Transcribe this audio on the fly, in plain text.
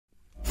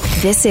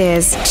This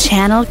is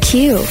Channel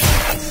Q.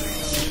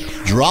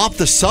 Drop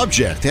the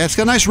subject. Yeah, it's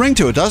got a nice ring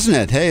to it, doesn't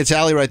it? Hey, it's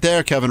Allie right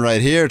there, Kevin right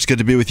here. It's good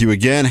to be with you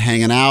again,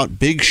 hanging out.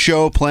 Big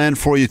show planned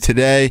for you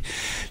today.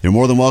 You're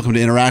more than welcome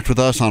to interact with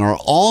us on our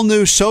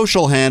all-new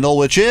social handle,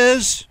 which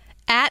is...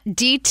 At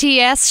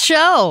DTS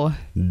Show.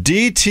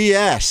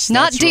 DTS.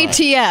 Not That's right.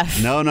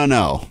 DTF.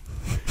 No.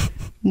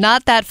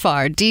 Not that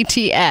far.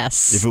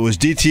 DTS. If it was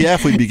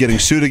DTF, we'd be getting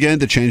sued again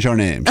to change our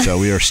name. So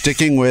we are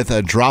sticking with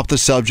Drop the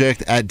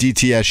Subject at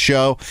DTS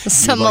Show.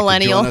 Some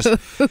millennial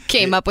who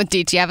came up with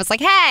DTF is like,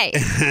 hey,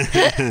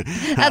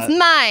 that's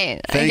mine.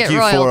 Thank you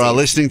for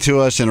listening to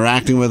us,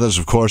 interacting with us.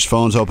 Of course,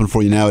 phone's open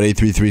for you now at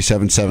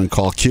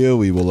 833-77-CALL-Q.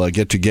 We will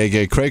get to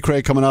Gay Cray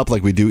Cray coming up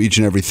like we do each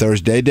and every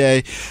Thursday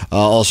day.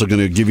 Also going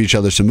to give each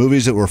other some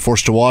movies that we're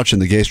forced to watch in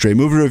the Gay Straight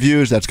Movie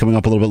Reviews. That's coming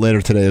up a little bit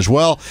later today as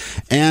well.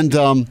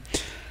 And...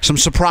 some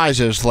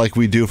surprises like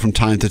we do from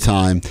time to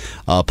time.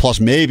 Plus,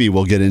 maybe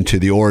we'll get into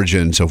the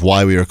origins of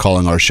why we are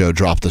calling our show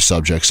Drop the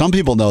Subject. Some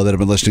people know that have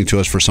been listening to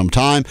us for some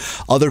time.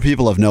 Other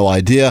people have no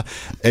idea.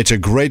 It's a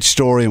great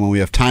story, and when we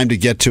have time to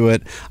get to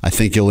it, I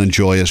think you'll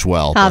enjoy as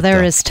well.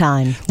 There is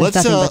time. There's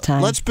nothing but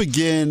time. Let's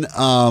begin.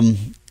 Allie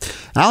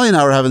and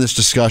I were having this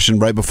discussion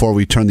right before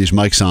we turned these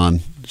mics on,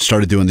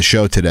 started doing the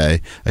show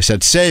today. I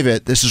said, save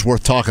it. This is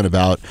worth talking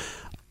about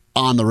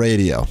on the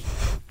radio.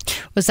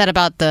 Was that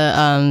about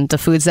the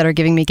foods that are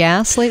giving me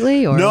gas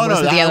lately? Or No, was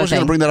it the I other was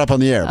going to thing? bring that up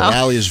on the air, but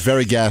Allie is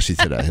very gassy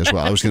today as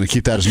well. I was going to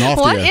keep that as an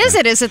off-the-air What is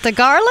it? Is it the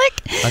garlic?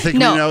 I think we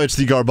know it's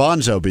the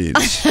garbanzo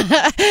beans.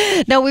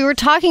 No, we were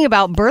talking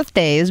about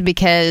birthdays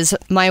because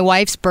my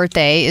wife's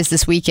birthday is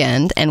this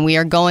weekend, and we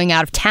are going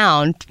out of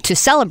town to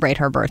celebrate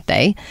her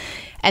birthday.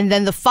 And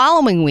then the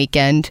following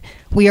weekend,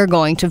 we are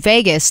going to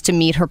Vegas to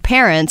meet her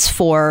parents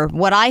for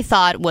what I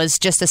thought was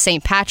just a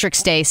St.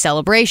 Patrick's Day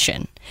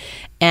celebration.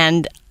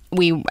 And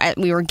we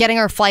were getting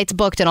our flights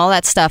booked and all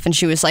that stuff, and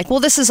she was like,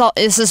 well, this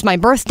is my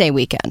birthday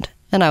weekend.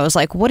 And I was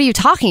like, what are you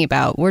talking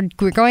about? We're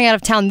going out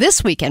of town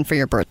this weekend for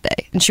your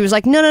birthday. And she was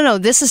like, no,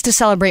 this is to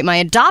celebrate my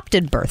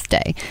adopted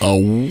birthday.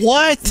 Oh,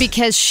 what?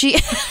 Because she...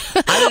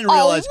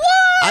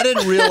 I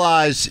didn't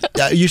realize.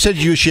 You said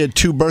she had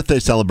two birthday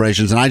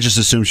celebrations, and I just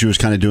assumed she was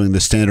kind of doing the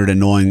standard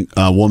annoying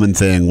woman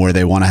thing where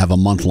they want to have a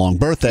month-long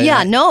birthday.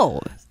 Yeah,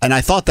 no. And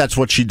I thought that's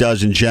what she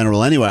does in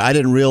general anyway. I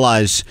didn't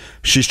realize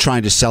she's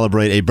trying to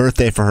celebrate a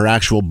birthday for her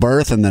actual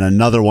birth and then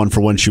another one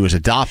for when she was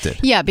adopted.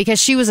 Yeah, because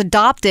she was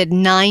adopted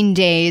 9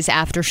 days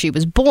after she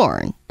was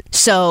born.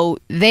 So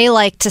they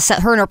like to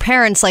her and her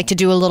parents like to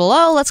do a little,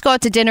 let's go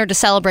out to dinner to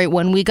celebrate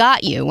when we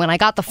got you. When I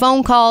got the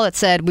phone call that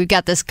said, we've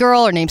got this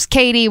girl, her name's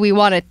Katie, we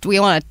want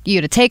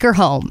you to take her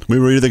home. We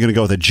were either going to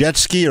go with a jet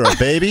ski or a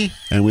baby,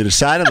 and we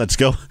decided let's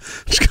go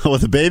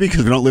with a baby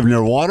because we don't live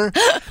near water,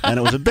 and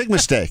it was a big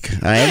mistake.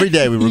 Every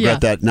day we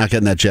regret that, not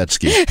getting that jet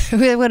ski.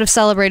 We would have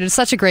celebrated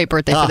such a great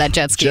birthday for that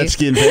jet ski. Jet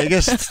ski in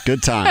Vegas,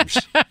 good times.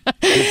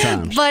 Good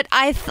times. But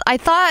I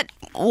thought,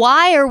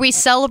 why are we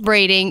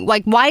celebrating?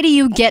 Like, why do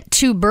you get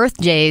two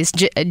birthdays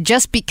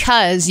just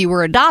because you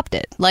were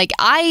adopted? Like,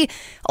 I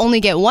only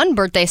get one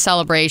birthday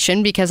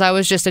celebration because I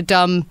was just a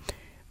dumb,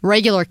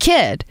 regular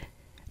kid.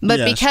 But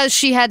yes. Because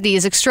she had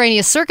these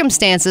extraneous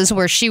circumstances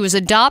where she was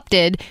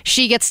adopted,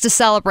 she gets to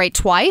celebrate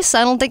twice.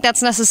 I don't think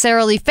that's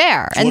necessarily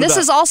fair. So and this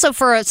is also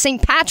for a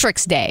St.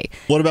 Patrick's Day.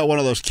 What about one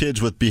of those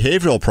kids with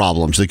behavioral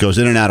problems that goes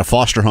in and out of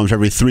foster homes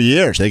every 3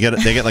 years? They get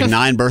like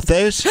 9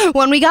 birthdays?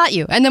 When we got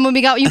you, and then when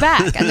we got you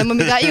back, and then when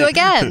we got you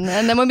again,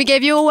 and then when we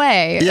gave you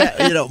away. Yeah,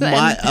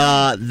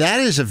 that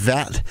is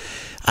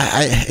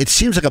it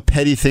seems like a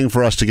petty thing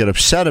for us to get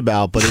upset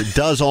about, but it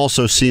does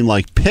also seem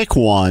like pick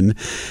one,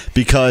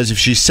 because if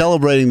she's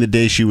celebrating the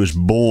day she was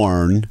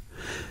born,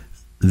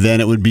 then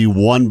it would be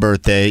one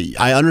birthday.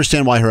 I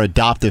understand why her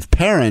adoptive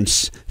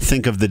parents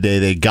think of the day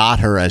they got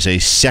her as a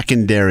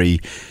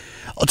secondary.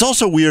 It's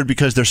also weird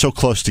because they're so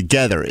close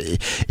together.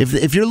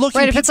 If you're looking...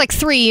 Right, if it's like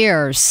 3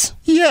 years.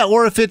 Yeah,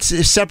 or if it's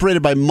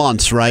separated by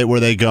months, right, where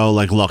they go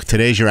like, look,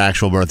 today's your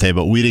actual birthday,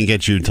 but we didn't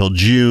get you until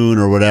June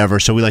or whatever,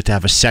 so we like to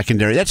have a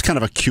secondary. That's kind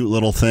of a cute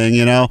little thing,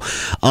 you know?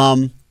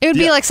 It would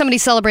be like somebody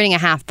celebrating a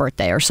half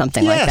birthday or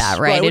something like that,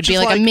 right? It'd be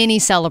like a mini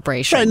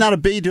celebration. Right, not a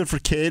big, you do it for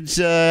kids.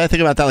 I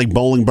think about that like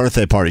bowling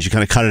birthday parties. You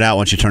kind of cut it out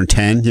once you turn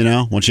 10, you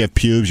know? Once you have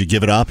pubes, you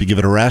give it up, you give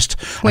it a rest.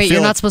 Wait,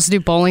 you're not supposed to do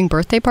bowling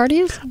birthday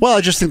parties? Well,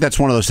 I just think that's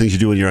one of those things you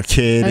do when you're a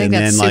kid. I think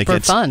that's super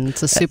fun.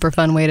 It's a super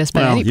fun way to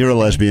spend any you're a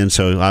lesbian,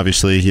 so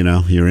obviously, you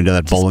know, you're into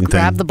that bowling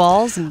thing. Grab the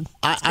balls and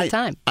it's a good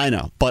time. I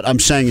know, but I'm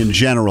saying in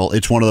general,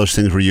 it's one of those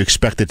things where you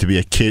expect it to be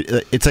a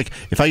kid. It's like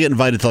if I get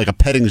invited to like a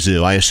petting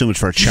zoo, I assume it's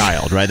for a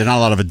child, right? There's not a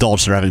lot of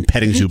adults that are having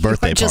petting zoo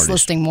birthday parties. Just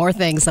listing more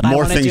things that I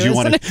want to do as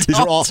an adult. These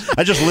are all.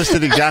 I just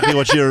listed exactly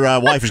what your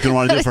wife is going to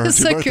want to do for her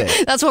 2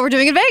 birthdays. That's what we're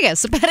doing in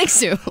Vegas, a petting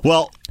zoo.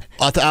 Well,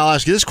 I'll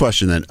ask you this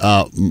question then.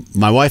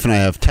 My wife and I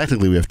have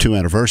 2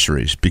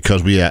 anniversaries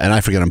because and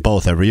I forget them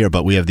both every year,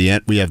 but we have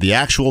the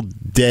actual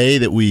day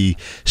that we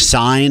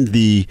signed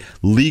the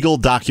legal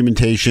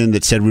documentation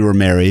that said we were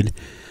married.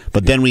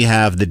 But then we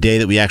have the day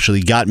that we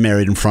actually got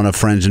married in front of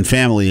friends and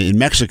family in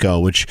Mexico,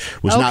 which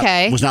was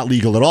not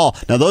legal at all.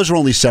 Now those are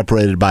only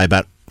separated by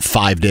about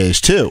 5 days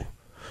too.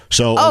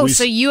 So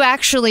so you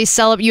actually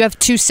celebrate? You have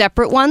two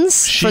separate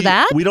ones for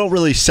that? We don't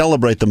really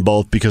celebrate them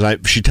both because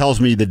she tells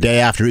me the day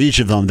after each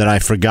of them that I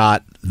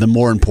forgot the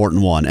more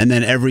important one, and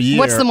then every year.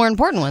 What's the more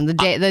important one? The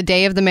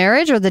day of the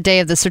marriage or the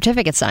day of the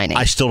certificate signing?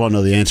 I still don't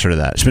know the answer to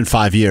that. It's been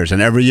 5 years,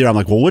 and every year I'm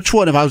like, well, which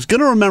one? If I was going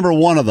to remember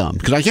one of them,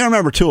 because I can't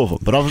remember two of them,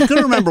 but I was going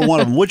to remember one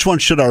of them. Which one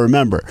should I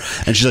remember?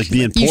 And she's like,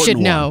 the important one. You should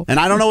know. And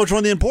I don't know which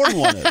one the important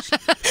one is.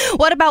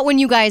 What about when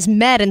you guys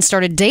met and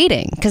started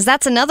dating? Because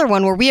that's another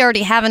one where we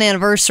already have an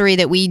anniversary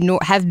that we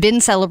have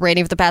been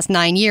celebrating for the past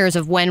 9 years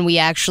of when we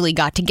actually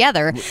got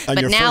together. On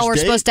but your now first we're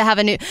date? supposed to have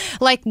a new,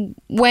 like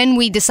when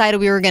we decided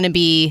we were going to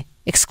be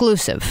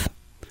exclusive.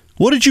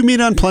 What did you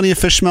meet on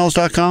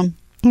plentyofishsmells.com?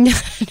 No,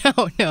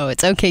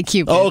 it's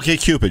OkCupid. Oh, okay,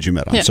 Cupid you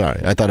met on. Yeah.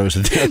 Sorry. I thought it was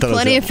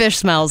Plenty of Fish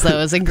Smells, though,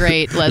 is a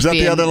great lesbian.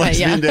 Is that the other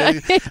lesbian yeah.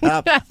 dating?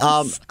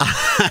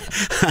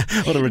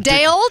 What a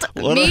Day old?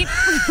 Meet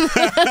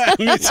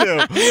Me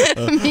too.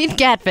 meet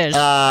catfish.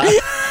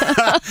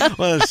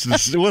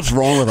 What's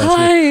wrong with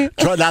us?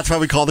 That's why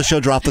we call the show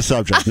Drop the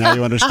Subject. Now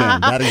you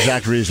understand. That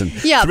exact reason.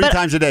 Yeah, 3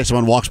 times a day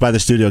someone walks by the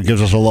studio and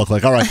gives us a look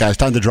like, all right, guys,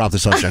 time to drop the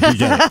subject. We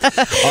get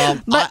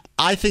it.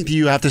 I think that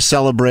you have to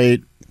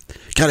celebrate.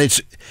 God, it's...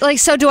 Like,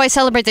 so do I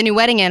celebrate the new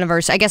wedding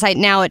anniversary? I guess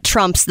now it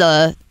trumps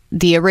the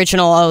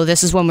original,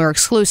 this is when we were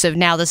exclusive.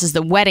 Now this is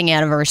the wedding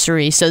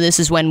anniversary, so this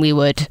is when we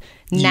would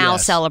now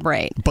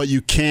celebrate. But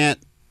you can't...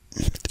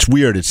 It's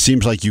weird. It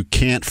seems like you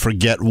can't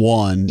forget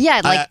one.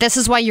 Yeah, this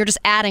is why you're just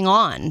adding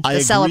on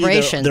the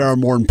celebration. There are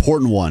more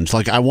important ones.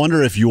 Like, I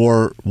wonder if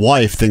your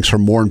wife thinks her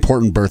more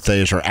important birthday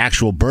is her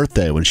actual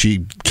birthday when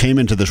she came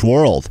into this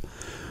world.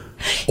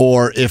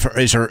 Or if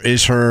is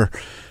her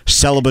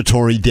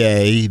celebratory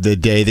day the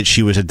day that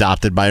she was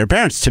adopted by her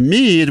parents. To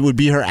me, it would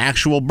be her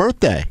actual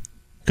birthday.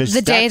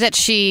 The day that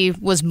she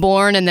was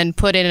born and then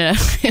put in a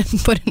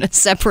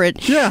separate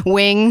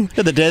wing.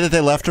 Yeah, the day that they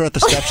left her at the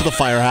steps of the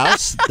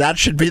firehouse. That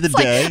should be the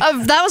day.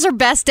 That was her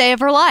best day of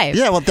her life.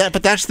 Yeah, well,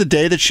 but that's the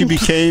day that she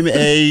became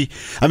a...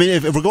 I mean,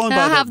 if we're going by...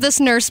 Have this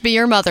nurse be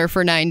your mother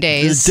for 9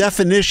 days. The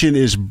definition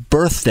is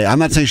birthday. I'm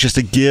not saying it's just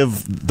to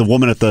give the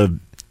woman at the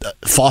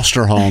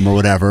foster home or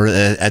whatever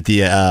at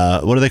the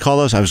what do they call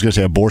those? I was going to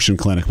say abortion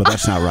clinic, but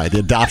that's not right. The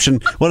adoption.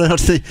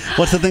 What's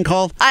the thing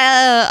called?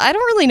 I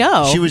don't really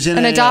know. She was in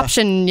an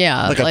adoption,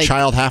 like a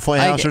child halfway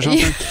house or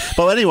something.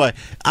 But anyway,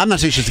 I'm not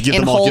saying she's to give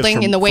them all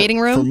gifts in the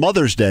waiting room for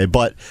Mother's Day,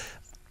 but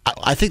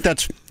I think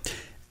that's.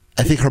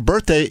 I think her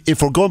birthday,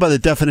 if we're going by the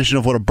definition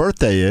of what a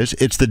birthday is,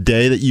 it's the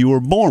day that you were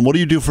born. What do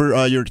you do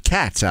for your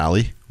cats,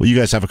 Allie? Well, you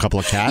guys have a couple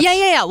of cats.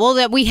 Yeah. Well,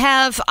 that we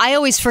have. I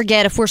always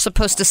forget if we're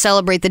supposed to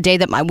celebrate the day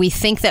that we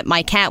think that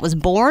my cat was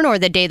born or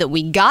the day that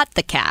we got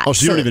the cat. Oh,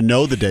 so you don't even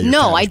know the day.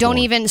 No, I don't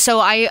even. So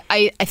I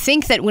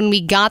think that when we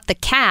got the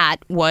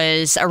cat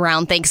was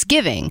around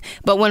Thanksgiving,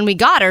 but when we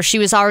got her, she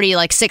was already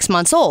like 6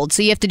 months old.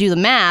 So you have to do the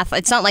math.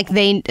 It's not like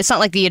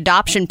the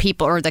adoption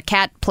people or the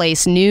cat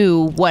place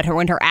knew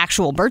when her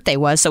actual birthday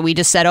was. So we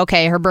just said,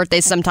 okay, her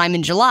birthday's sometime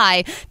in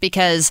July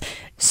because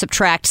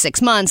subtract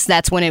 6 months,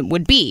 that's when it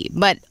would be.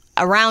 But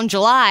around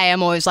July,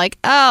 I'm always like,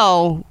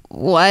 oh,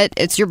 what?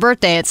 It's your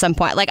birthday at some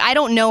point. Like, I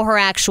don't know her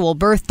actual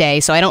birthday,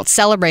 so I don't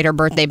celebrate her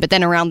birthday. But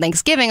then around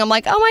Thanksgiving, I'm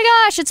like, oh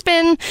my gosh, it's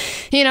been,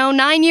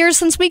 9 years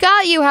since we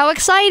got you. How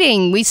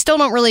exciting. We still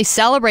don't really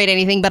celebrate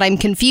anything, but I'm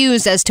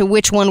confused as to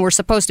which one we're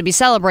supposed to be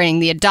celebrating,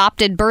 the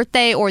adopted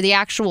birthday or the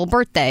actual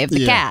birthday of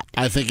the cat.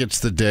 I think it's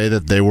the day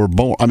that they were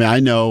born. I mean, I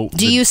know.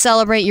 Do you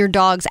celebrate your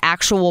dog's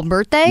actual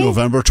birthday?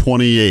 November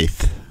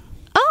 28th.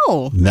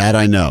 Oh. That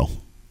I know.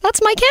 That's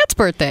my cat's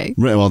birthday.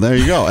 Right, well, there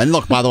you go. And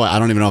look, by the way, I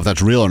don't even know if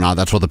that's real or not.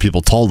 That's what the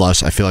people told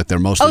us. I feel like they're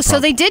mostly... Oh, so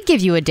they did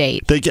give you a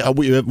date.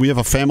 We have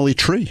a family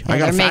tree.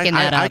 They're making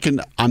that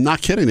up. I'm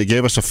not kidding. They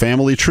gave us a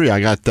family tree. I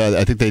got.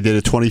 I think they did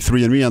a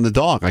 23andMe on the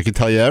dog. I can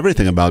tell you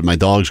everything about my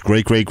dog's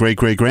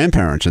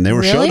great-great-great-great-grandparents, and they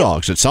were show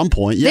dogs at some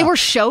point. Yeah. They were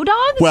show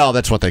dogs? Well,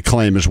 that's what they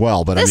claim as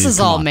well. But this I mean, is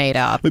all made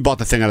up. We bought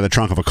the thing out of the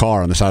trunk of a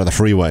car on the side of the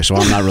freeway, so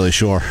I'm not really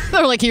sure.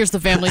 They're like, here's the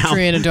family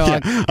tree and a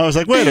dog. Yeah. I was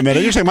like, wait a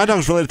minute. You're saying my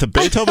dog's related to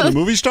Beethoven, the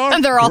movie star?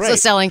 And they're also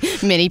selling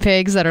mini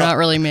pigs that are not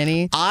really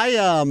mini.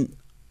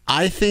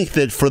 I think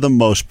that for the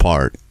most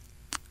part,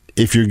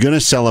 if you're going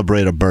to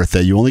celebrate a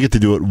birthday, you only get to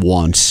do it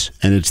once,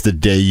 and it's the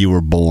day you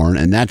were born,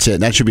 and that's it.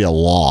 That should be a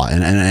law.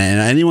 And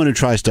anyone who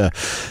tries to...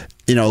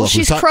 Well,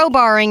 she's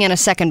crowbarring in a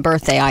second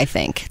birthday, I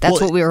think. That's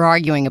what we were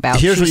arguing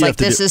about. She was like,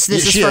 this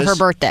is for her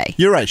birthday.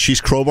 You're right.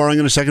 She's crowbarring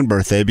in a second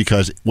birthday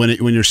because when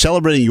you're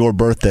celebrating your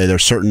birthday, there are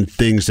certain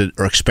things that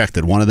are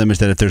expected. One of them is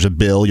that if there's a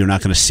bill, you're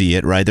not going to see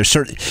it, right?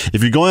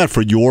 If you're going out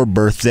for your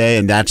birthday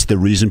and that's the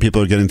reason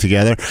people are getting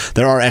together,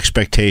 there are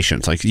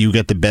expectations. Like you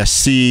get the best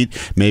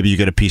seat, maybe you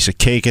get a piece of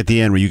cake at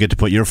the end where you get to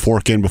put your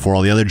fork in before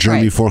all the other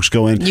German forks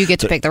go in. You get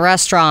to pick the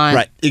restaurant.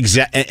 Right.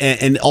 Exactly.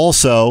 And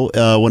also,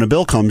 when a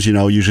bill comes,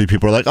 usually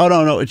people are like, oh,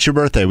 no, it's your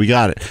birthday. We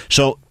got it.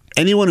 So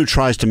anyone who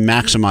tries to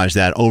maximize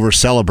that,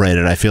 over-celebrate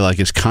it, I feel like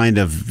is kind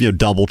of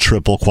double,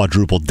 triple,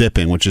 quadruple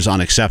dipping, which is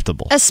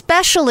unacceptable.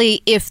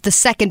 Especially if the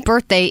second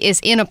birthday is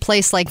in a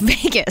place like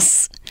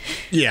Vegas.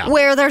 Yeah.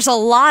 Where there's a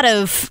lot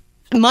of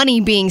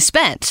money being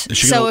spent.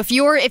 So if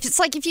it's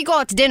like if you go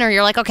out to dinner,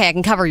 you're like, okay, I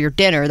can cover your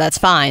dinner. That's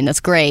fine. That's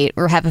great.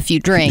 Or have a few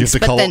drinks. You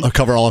have to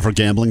cover all of her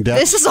gambling debts.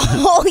 This is a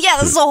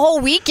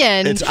whole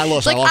weekend. I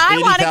lost I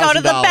want to go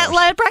to the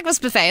 $80,000.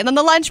 breakfast buffet and then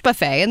the lunch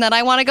buffet and then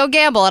I want to go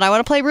gamble and I want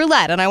to play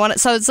roulette and I want to.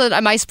 So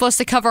am I supposed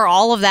to cover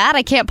all of that?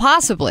 I can't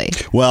possibly.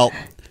 Well,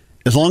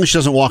 as long as she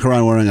doesn't walk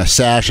around wearing a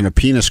sash and a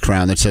penis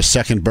crown that says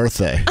second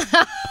birthday.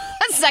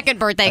 Second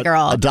birthday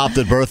girl.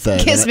 Adopted birthday.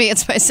 Kiss me,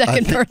 it's my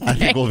second birthday. I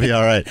think we'll be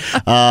all right.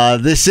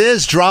 This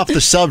is Drop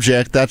the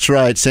Subject. That's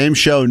right. Same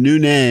show, new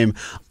name,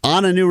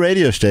 on a new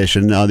radio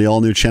station, the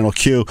all-new Channel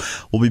Q.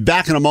 We'll be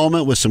back in a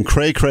moment with some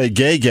cray-cray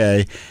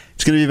gay-gay.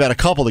 It's going to be about a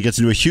couple that gets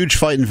into a huge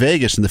fight in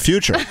Vegas in the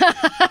future.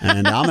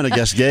 And I'm going to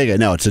guess gay-gay.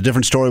 No, it's a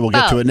different story. We'll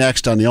get to it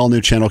next on the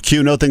all-new Channel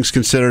Q. No Things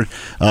Considered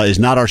is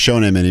not our show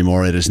name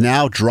anymore. It is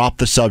now Drop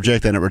the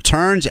Subject, and it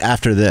returns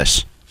after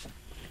this.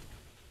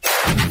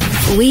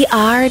 We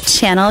are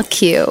Channel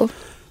Q.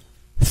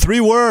 3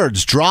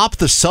 words, Drop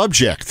the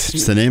Subject.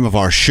 It's the name of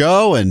our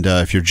show, and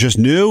if you're just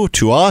new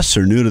to us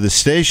or new to the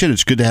station,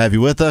 it's good to have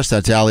you with us.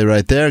 That's Allie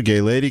right there, gay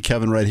lady,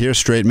 Kevin right here,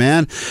 straight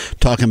man,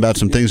 talking about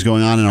some things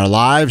going on in our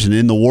lives and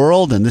in the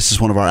world, and this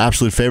is one of our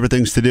absolute favorite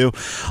things to do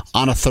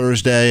on a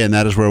Thursday, and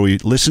that is where we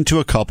listen to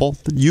a couple.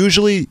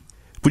 Usually,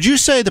 would you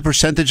say the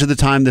percentage of the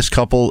time this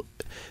couple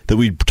that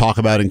we talk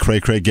about in Cray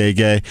Cray Gay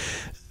Gay,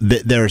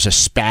 there's a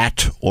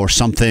spat or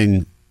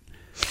something?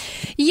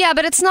 Yeah,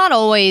 but it's not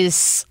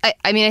always.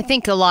 I mean, I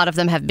think a lot of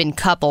them have been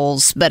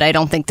couples, but I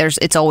don't think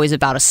it's always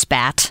about a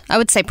spat. I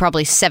would say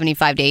probably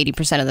 75 to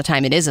 80% of the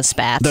time it is a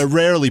spat. They're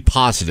rarely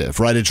positive,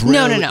 right? It's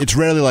rarely, No. It's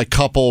rarely like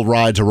couple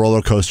rides a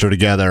roller coaster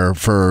together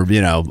for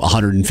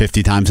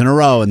 150 times in a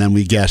row, and then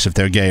we guess if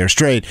they're gay or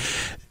straight.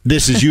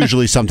 This is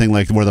usually something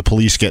like where the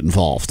police get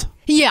involved.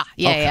 Yeah.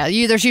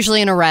 There's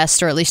usually an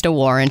arrest or at least a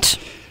warrant,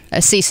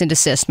 a cease and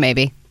desist,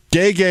 maybe.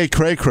 Gay Gay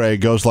Cray Cray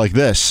goes like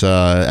this.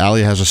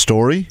 Allie has a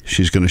story.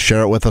 She's going to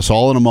share it with us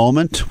all in a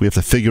moment. We have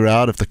to figure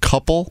out if the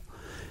couple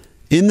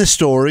in the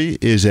story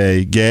is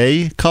a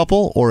gay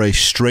couple or a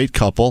straight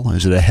couple.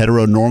 Is it a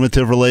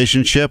heteronormative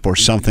relationship or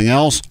something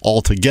else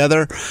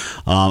altogether?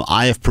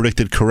 I have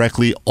predicted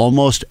correctly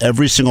almost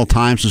every single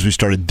time since we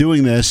started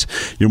doing this.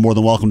 You're more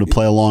than welcome to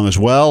play along as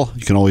well.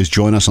 You can always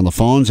join us on the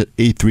phones at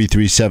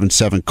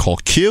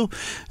 833-77-CALL-Q.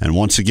 And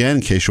once again,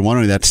 in case you're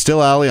wondering, that's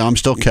still Allie, I'm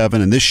still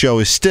Kevin, and this show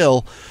is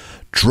still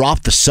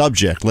Drop the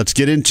Subject. Let's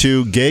get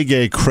into Gay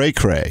Gay Cray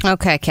Cray.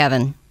 Okay,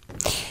 Kevin.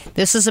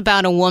 This is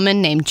about a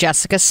woman named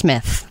Jessica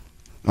Smith.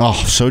 Oh,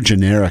 so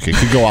generic. It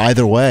could go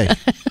either way.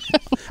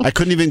 I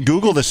couldn't even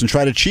Google this and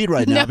try to cheat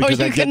right now because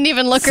I couldn't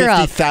even look her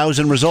up.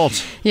 50,000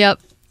 results. Yep.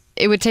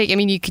 It would take,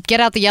 you could get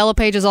out the yellow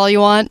pages all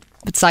you want,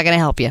 but it's not going to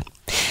help you.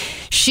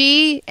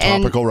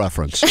 Topical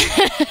reference.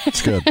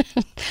 It's good.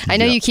 I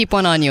know you keep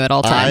one on you at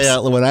all times.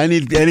 When I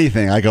need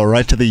anything, I go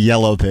right to the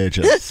yellow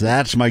pages.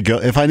 That's my go.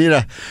 If I need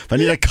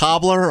a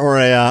cobbler or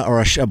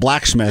a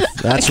blacksmith,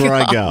 that's where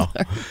I go.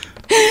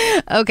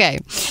 Okay.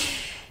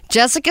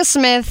 Jessica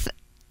Smith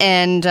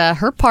and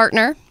her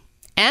partner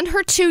and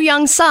her 2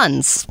 young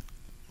sons.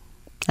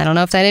 I don't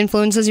know if that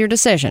influences your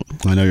decision.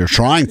 I know you're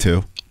trying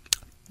to.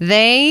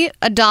 They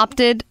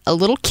adopted a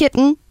little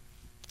kitten,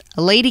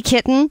 a lady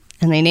kitten,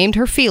 and they named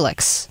her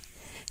Felix.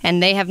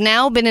 And they have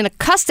now been in a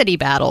custody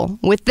battle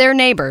with their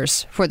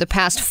neighbors for the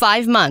past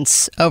 5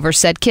 months over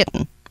said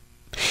kitten.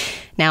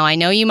 Now, I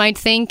know you might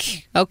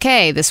think,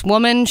 okay, this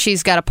woman,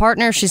 she's got a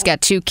partner, she's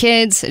got 2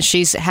 kids,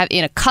 she's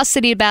in a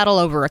custody battle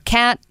over a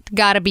cat,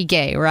 gotta be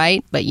gay,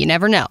 right? But you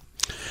never know.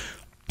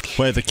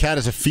 Wait, the cat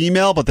is a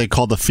female, but they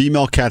called the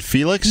female cat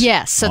Felix?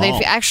 Yes, so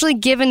they've actually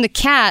given the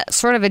cat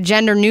sort of a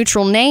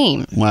gender-neutral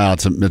name. Wow,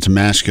 it's a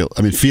masculine.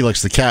 I mean,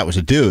 Felix the cat was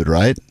a dude,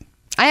 right?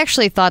 I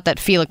actually thought that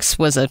Felix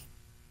was a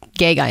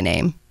gay guy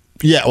name.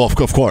 Yeah, well,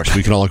 of course.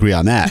 We can all agree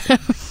on that.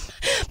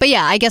 But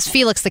yeah, I guess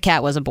Felix the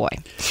cat was a boy.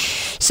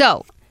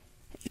 So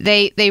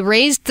they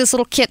raised this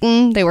little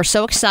kitten. They were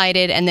so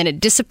excited, and then it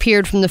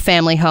disappeared from the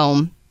family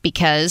home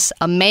because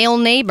a male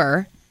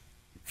neighbor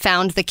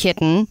found the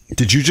kitten.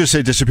 Did you just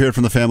say disappeared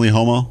from the family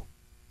homo?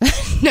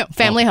 No,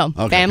 family home.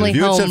 Okay. Family if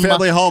you home. had said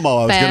family homo,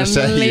 I was going to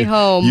say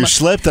you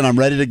slipped, and I'm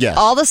ready to guess.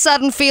 All of a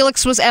sudden,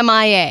 Felix was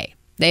MIA.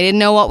 They didn't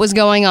know what was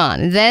going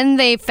on. Then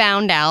they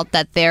found out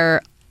that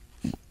their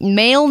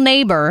male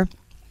neighbor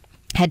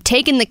had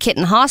taken the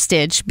kitten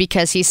hostage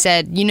because he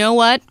said, you know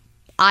what?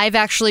 I've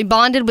actually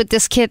bonded with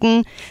this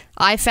kitten.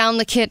 I found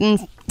the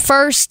kitten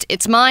first.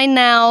 It's mine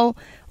now.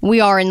 We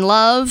are in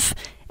love,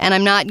 and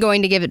I'm not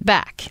going to give it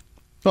back.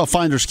 Well,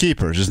 finders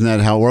keepers. Isn't that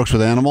how it works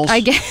with animals?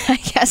 I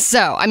guess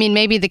so. I mean,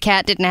 maybe the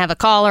cat didn't have a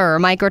collar or a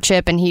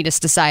microchip, and he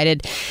just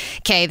decided,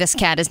 okay, this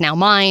cat is now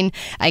mine.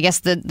 I guess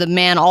the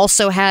man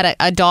also had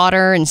a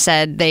daughter and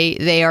said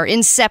they are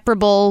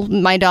inseparable,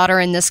 my daughter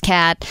and this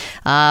cat.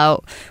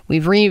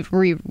 We've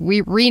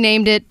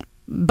renamed it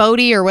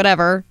Bodie or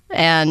whatever,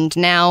 and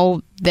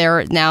now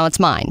it's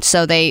mine.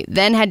 So they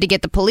then had to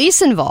get the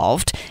police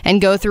involved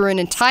and go through an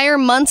entire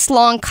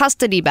months-long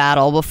custody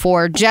battle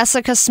before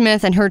Jessica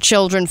Smith and her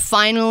children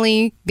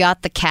finally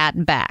got the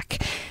cat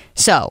back.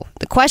 So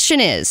the question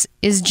is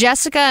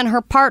Jessica and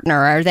her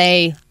partner, are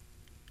they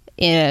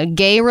in a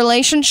gay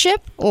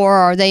relationship or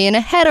are they in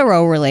a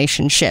hetero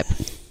relationship?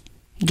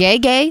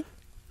 Gay,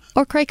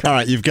 or cray-cray? All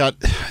right, you've got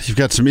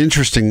some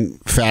interesting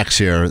facts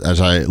here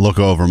as I look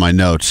over my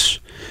notes.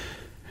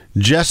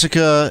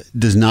 Jessica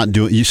does not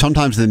do it.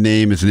 Sometimes the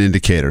name is an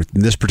indicator.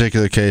 In this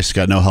particular case,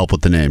 got no help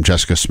with the name,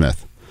 Jessica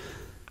Smith.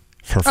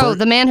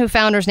 The man who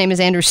found her's name is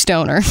Andrew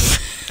Stoner.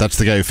 That's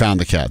the guy who found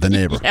the cat, the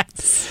neighbor.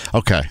 Yes.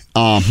 Okay.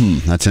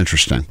 That's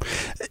interesting.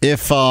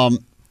 If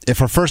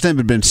her first name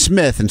had been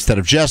Smith instead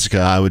of Jessica,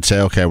 I would say,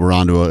 okay, we're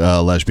on to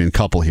a lesbian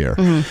couple here.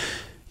 Mm-hmm.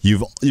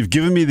 You've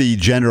given me the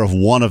gender of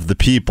one of the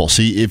people.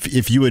 See,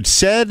 if you had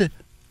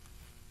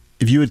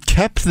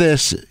kept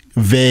this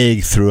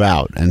vague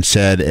throughout and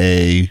said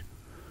a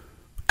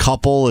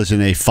couple is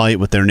in a fight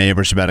with their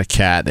neighbors about a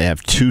cat, they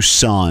have 2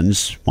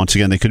 sons. Once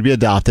again, they could be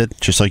adopted,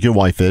 just like your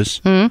wife is.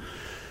 Mm-hmm.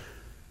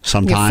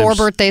 Sometimes you have 4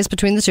 birthdays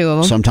between the 2 of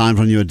them. Sometimes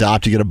when you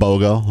adopt, you get a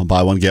BOGO, a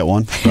buy one get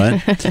one, right?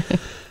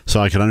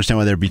 So I can understand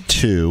why there'd be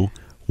 2.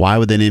 Why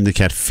would they name the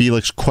cat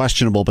Felix?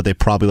 Questionable, but they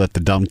probably let the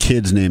dumb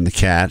kids name the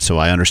cat, so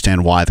I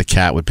understand why the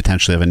cat would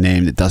potentially have a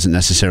name that doesn't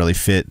necessarily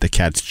fit the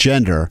cat's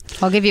gender.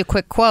 I'll give you a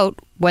quick quote.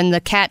 When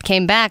the cat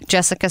came back,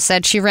 Jessica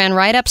said she ran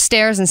right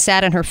upstairs and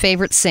sat in her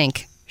favorite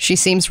sink. She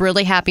seems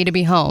really happy to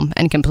be home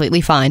and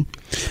completely fine.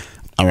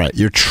 All right,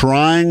 you're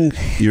trying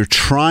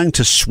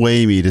to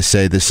sway me to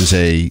say this is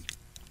a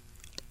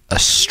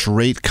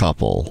straight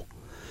couple,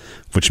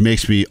 which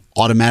makes me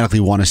automatically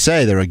want to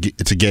say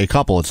it's a gay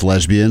couple. It's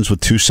lesbians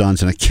with 2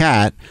 sons and a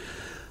cat.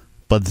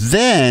 But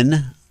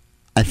then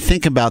I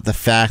think about the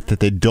fact that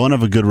they don't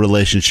have a good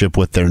relationship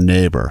with their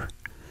neighbor.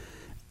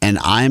 And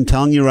I am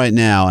telling you right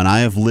now, and I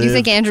have lived... You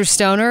think Andrew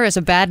Stoner is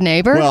a bad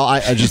neighbor? Well,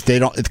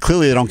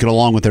 clearly they don't get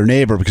along with their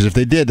neighbor, because if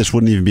they did, this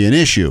wouldn't even be an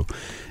issue.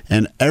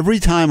 And every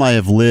time I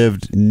have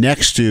lived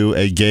next to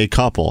a gay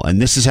couple, and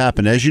this has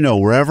happened, as you know,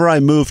 wherever I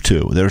move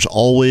to, there's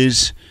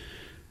always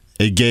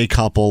a gay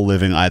couple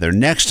living either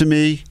next to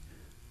me,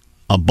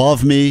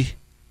 above me,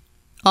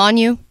 on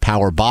you,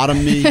 power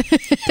bottom me.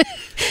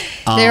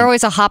 They're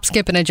always a hop,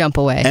 skip, and a jump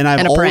away, and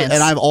a prance.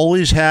 And I've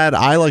always had,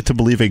 I like to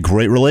believe, a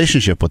great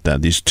relationship with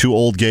them. These 2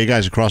 old gay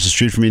guys across the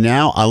street from me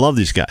now, I love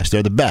these guys.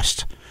 They're the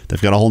best.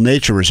 They've got a whole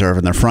nature reserve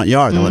in their front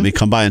yard. They let me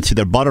come by and see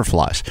their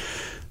butterflies.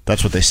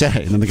 That's what they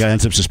say. And then the guy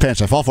unzips his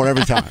pants. I fall for it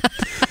every time.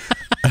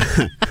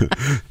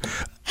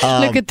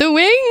 Look at the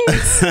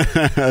wings.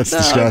 That's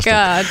disgusting.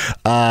 Oh,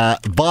 God.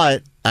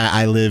 But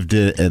I lived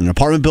in an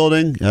apartment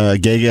building.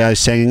 Gay guys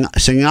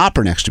singing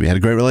opera next to me. I had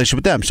a great relationship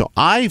with them. So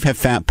I have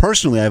found,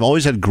 personally, I've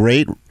always had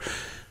great...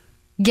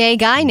 Gay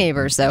guy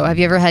neighbors, though. Have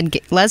you ever had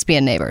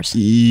lesbian neighbors?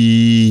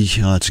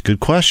 That's a good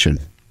question.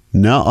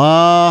 No,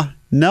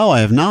 I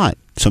have not.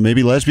 So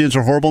maybe lesbians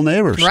are horrible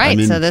neighbors. Right.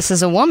 So this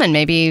is a woman.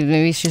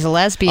 Maybe she's a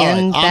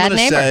lesbian bad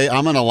neighbor.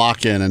 I'm going to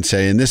lock in and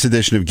say, in this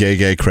edition of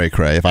Gay Cray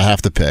Cray, if I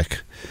have to pick,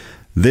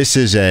 this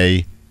is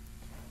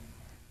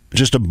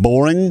just a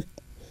boring,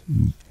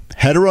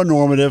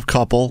 heteronormative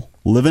couple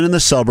living in the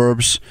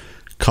suburbs,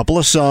 couple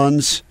of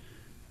sons,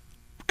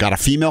 got a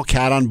female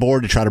cat on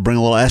board to try to bring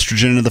a little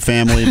estrogen into the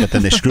family, but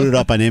then they screwed it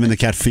up by naming the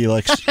cat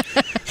Felix.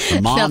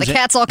 Now the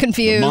cat's all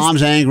confused. The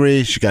mom's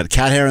angry. She got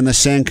cat hair in the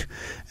sink.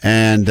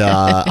 And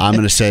I'm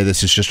going to say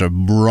this is just a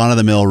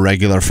run-of-the-mill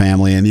regular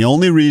family. And the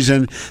only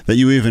reason that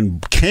you even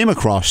came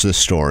across this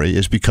story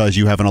is because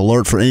you have an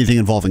alert for anything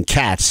involving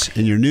cats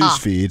in your news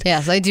feed.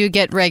 Yes, I do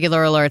get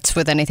regular alerts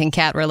with anything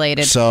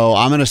cat-related. So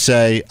I'm going to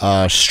say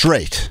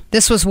straight.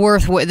 This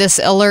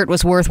alert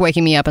was worth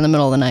waking me up in the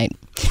middle of the night.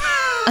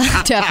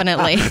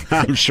 Definitely.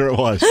 I'm sure it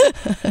was.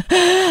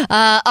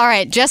 All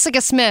right, Jessica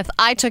Smith.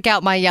 I took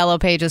out my yellow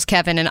pages,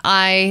 Kevin, and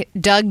I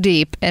dug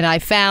deep, and I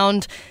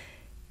found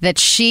that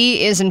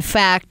she is, in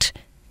fact,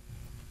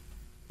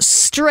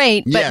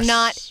 straight, but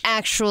not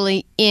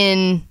actually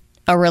in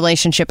a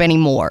relationship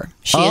anymore.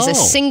 She is a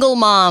single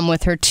mom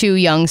with her 2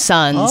 young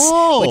sons,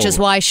 which is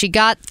why she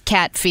got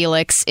Cat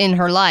Felix in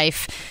her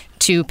life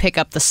to pick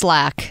up the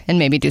slack and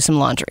maybe do some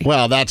laundry.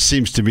 Well, that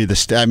seems to be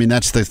that's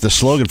the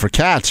slogan for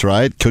cats,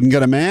 right? Couldn't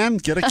get a man,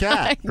 get a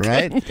cat,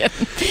 right?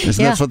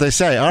 Isn't that what they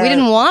say? All right. We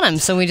didn't want him,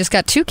 so we just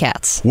got 2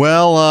 cats.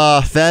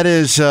 Well, that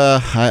is,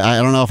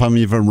 I don't know if I'm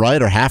even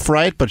right or half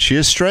right, but she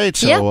is straight,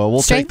 so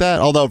we'll take that.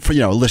 Although,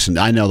 listen,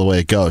 I know the way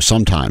it goes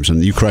sometimes,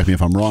 and you correct me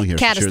if I'm wrong here.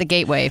 Cat is the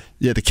gateway.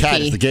 Yeah, the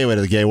cat is the gateway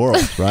to the gay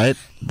world, right?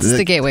 It's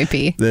the gateway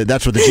P.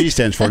 That's what the G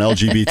stands for in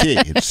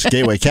LGBT. It's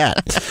gateway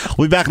cat.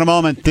 We'll be back in a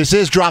moment. This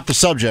is Drop the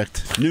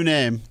Subject. New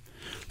name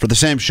for the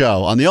same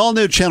show on the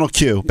all-new Channel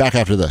Q. Back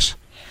after this.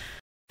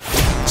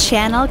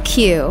 Channel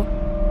Q.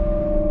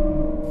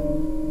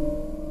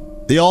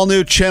 The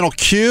all-new Channel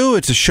Q.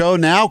 It's a show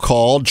now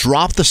called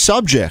Drop the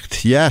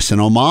Subject. Yes, an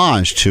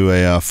homage to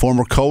a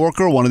former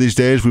coworker. One of these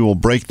days we will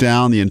break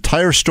down the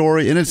entire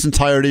story in its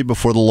entirety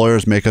before the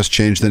lawyers make us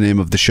change the name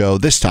of the show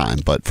this time.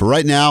 But for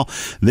right now,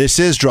 this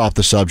is Drop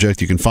the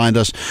Subject. You can find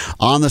us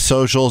on the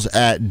socials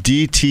at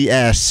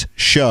DTS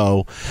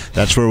Show.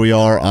 That's where we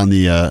are on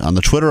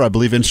the Twitter. I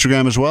believe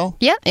Instagram as well.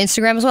 Yeah,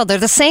 Instagram as well. They're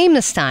the same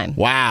this time.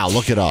 Wow,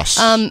 look at us.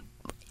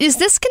 is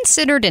this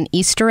considered an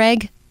Easter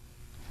egg?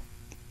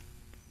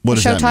 What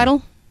does show that mean?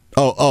 title?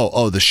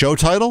 Oh, the show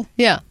title?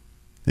 Yeah.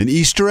 An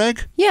Easter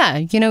egg? Yeah,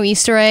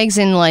 Easter eggs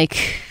in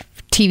like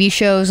TV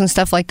shows and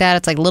stuff like that.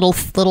 It's like little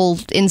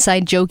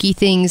inside jokey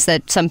things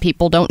that some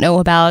people don't know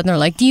about, and they're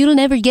like, "You'll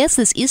never guess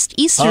this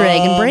Easter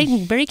egg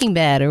in Breaking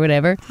Bad or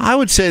whatever." I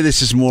would say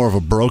this is more of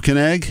a broken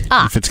egg.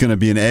 If it's going to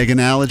be an egg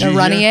analogy, a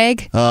runny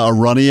egg, a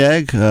runny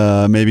egg,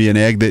 maybe an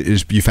egg that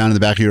is you found in the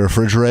back of your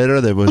refrigerator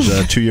that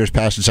was 2 years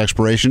past its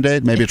expiration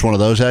date. Maybe it's one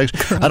of those eggs.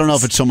 Gross. I don't know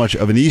if it's so much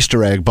of an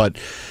Easter egg, but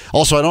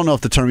also I don't know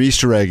if the term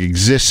Easter egg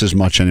exists as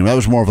much anymore. That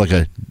was more of like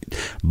a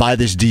buy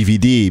this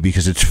DVD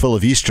because it's full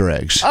of Easter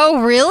eggs.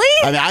 Oh, really?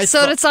 I mean,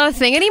 so it's not a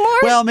thing anymore?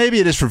 Well, maybe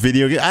it is for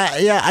video games.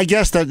 Yeah, I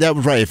guess that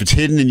was right. If it's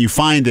hidden and you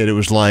find it, it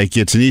was like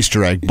it's an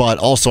Easter egg. But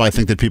also, I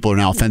think that people are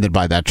now offended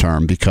by that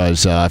term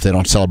because if they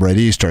don't celebrate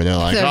Easter, they're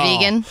like, they're oh.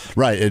 vegan.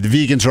 Right. The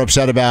vegans are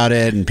upset about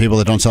it, and people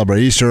that don't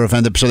celebrate Easter are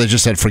offended. So they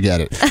just said,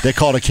 forget it. They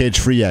call it a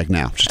cage-free egg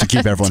now, just to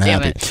keep everyone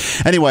Damn happy.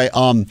 it. Anyway,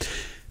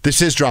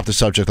 this is Drop the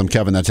Subject. I'm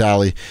Kevin. That's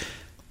Allie.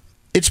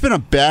 It's been a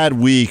bad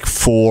week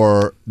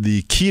for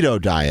the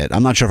keto diet.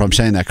 I'm not sure if I'm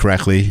saying that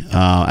correctly.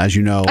 As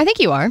you know, I think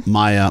you are.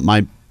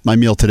 My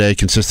meal today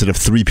consisted of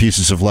 3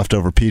 pieces of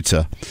leftover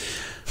pizza.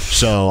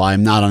 So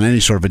I'm not on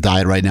any sort of a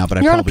diet right now, but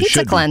I You're on a probably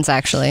pizza should cleanse,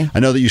 actually. I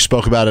know that you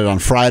spoke about it on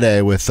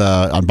Friday with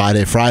on Buy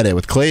Day Friday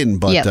with Clayton,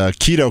 but Yep.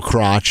 Keto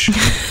Crotch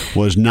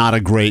was not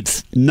a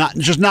great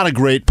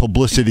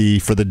publicity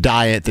for the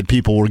diet that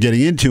people were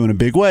getting into in a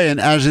big way. And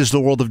as is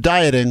the world of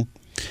dieting,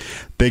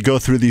 they go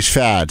through these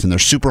fads and they're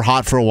super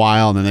hot for a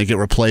while, and then they get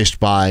replaced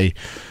by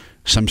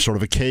some sort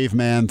of a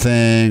caveman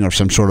thing or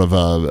some sort of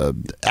a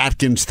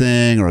Atkins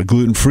thing or a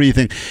gluten-free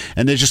thing.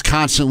 And they just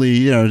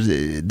constantly,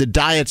 the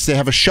diets, they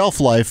have a shelf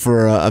life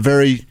for a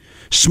very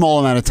small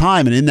amount of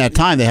time. And in that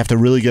time, they have to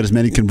really get as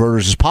many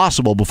converters as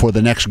possible before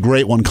the next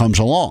great one comes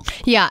along.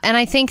 Yeah, and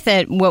I think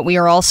that what we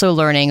are also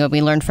learning, what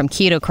we learned from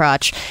Keto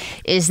Crotch,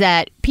 is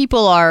that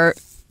people are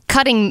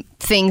cutting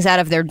things out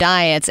of their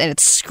diets and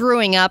it's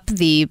screwing up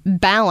the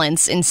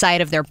balance inside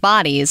of their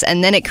bodies,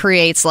 and then it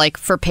creates, like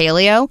for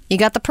paleo, you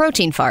got the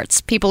protein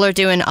farts. People are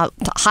doing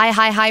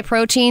high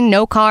protein,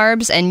 no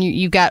carbs, and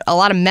you got a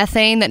lot of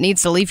methane that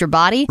needs to leave your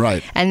body.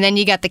 Right. And then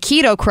you got the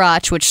keto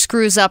crotch, which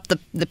screws up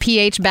the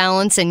pH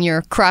balance in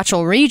your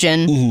crotchal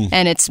region,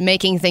 and it's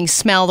making things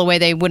smell the way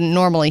they wouldn't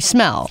normally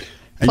smell.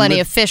 Plenty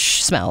of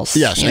fish smells.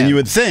 Yes, and you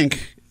would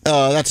think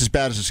that's as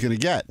bad as it's going to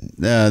get.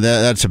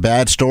 That's a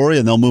bad story,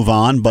 and they'll move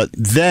on. But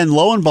then,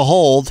 lo and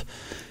behold,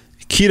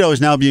 keto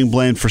is now being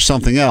blamed for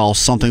something else,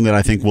 something that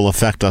I think will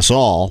affect us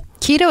all.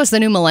 Keto is the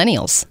new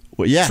millennials.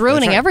 Well, yeah, it's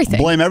ruining that's right.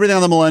 everything. Blame everything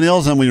on the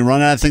millennials, and when you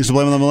run out of things to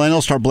blame on the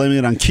millennials, start blaming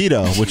it on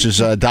keto, which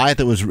is a diet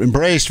that was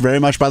embraced very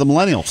much by the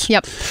millennials.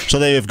 Yep. So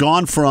they have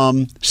gone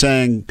from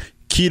saying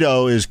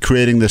keto is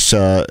creating this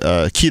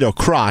keto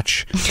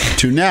crotch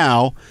to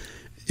now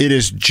it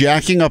is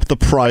jacking up the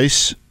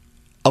price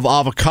of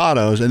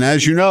avocados. And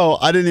as you know,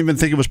 I didn't even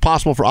think it was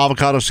possible for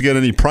avocados to get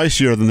any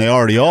pricier than they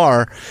already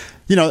are.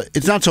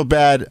 It's not so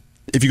bad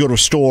if you go to a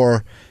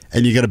store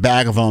and you get a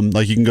bag of them.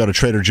 Like you can go to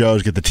Trader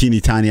Joe's, get the teeny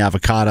tiny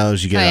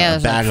avocados. You get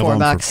a bag of them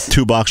for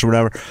 $2 or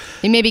whatever.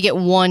 You maybe get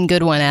one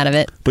good one out of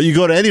it. But you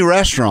go to any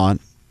restaurant,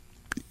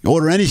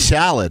 order any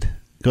salad,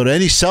 go to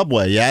any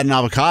Subway, you add an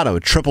avocado,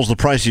 it triples the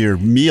price of your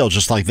meal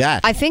just like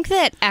that. I think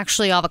that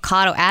actually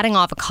adding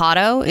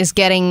avocado is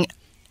getting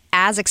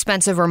as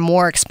expensive or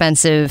more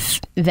expensive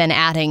than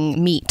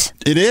adding meat.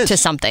 It is. To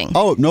something.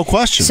 Oh, no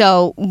question.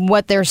 So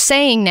what they're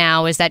saying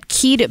now is that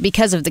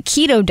because of the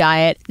keto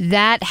diet,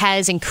 that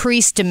has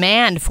increased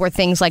demand for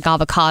things like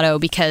avocado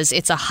because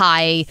it's a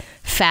high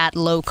fat,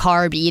 low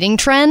carb eating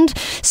trend.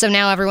 So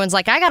now everyone's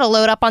like, I got to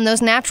load up on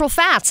those natural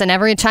fats. And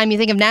every time you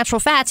think of natural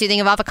fats, you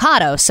think of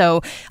avocado.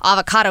 So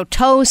avocado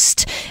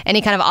toast,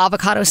 any kind of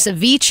avocado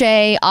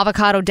ceviche,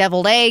 avocado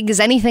deviled eggs,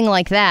 anything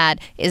like that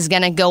is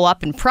going to go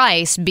up in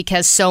price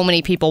because so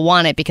many people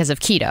want it because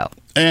of keto.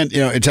 And,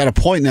 it's at a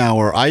point now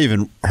where I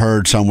even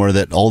heard somewhere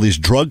that all these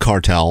drug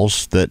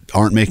cartels that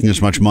aren't making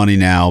as much money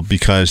now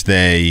because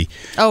they...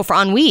 Oh,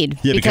 on weed.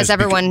 Yeah, because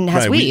everyone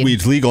has weed.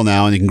 Weed's legal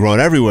now and you can grow it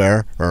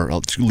everywhere, or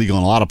it's legal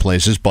in a lot of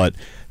places, but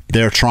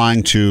they're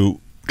trying to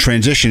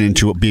transition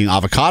into being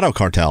avocado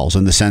cartels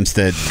in the sense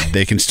that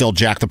they can still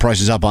jack the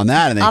prices up on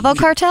that. And Avo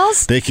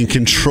cartels? They can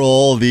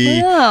control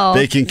the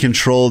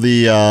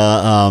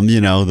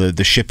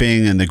the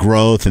shipping and the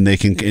growth, and they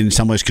can in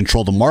some ways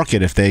control the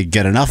market if they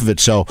get enough of it.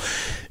 So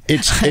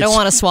I don't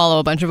want to swallow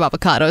a bunch of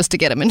avocados to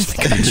get them into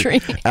the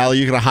country. Allie,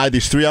 you're going to hide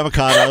these 3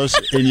 avocados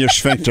in your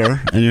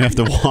sphincter, and you have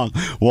to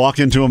walk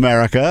into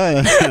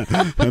America,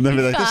 and then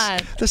be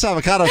like, this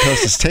avocado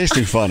toast is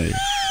tasting funny.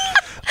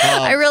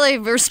 I really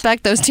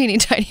respect those teeny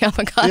tiny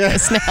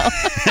avocados now.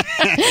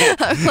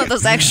 I want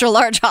those extra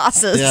large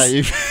hosses. Yeah,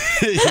 you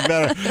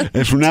better.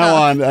 And from now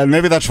on, and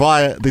maybe that's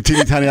why the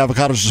teeny tiny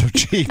avocados are so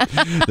cheap.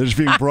 They're just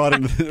being brought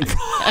in,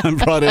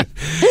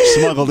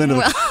 smuggled into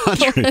the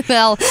country.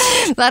 Well,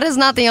 that is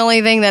not the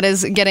only thing that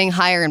is getting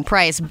higher in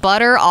price.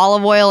 Butter,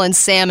 olive oil, and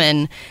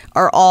salmon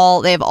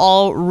they've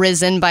all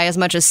risen by as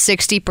much as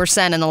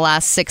 60% in the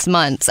last 6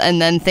 months. And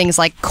then things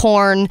like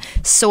corn,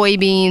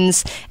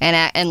 soybeans,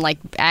 and like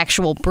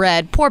actual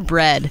bread, poor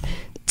bread.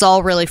 It's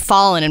all really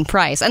fallen in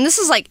price. And this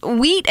is like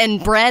wheat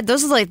and bread.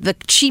 Those are like the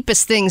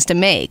cheapest things to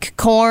make.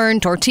 Corn,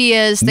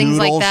 tortillas, things Noodles.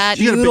 like that.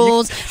 You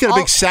Noodles. You get a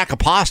big sack of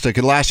pasta. It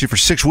could last you for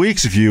 6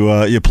 weeks if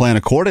you plan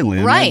accordingly.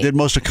 And right. I did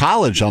most of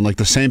college on like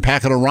the same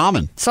packet of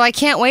ramen. So I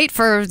can't wait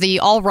for the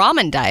all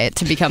ramen diet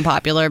to become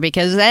popular,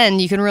 because then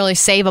you can really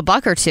save a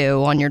buck or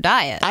two on your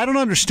diet. I don't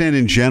understand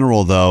in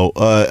general, though.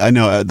 I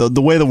know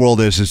the way the world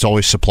is, it's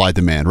always supply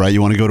demand, right?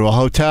 You want to go to a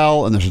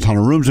hotel and there's a ton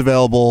of rooms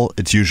available.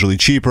 It's usually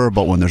cheaper,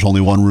 but when there's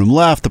only one room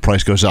left, the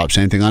price goes up.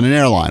 Same thing on an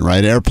airline,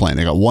 right? Airplane,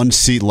 they got one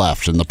seat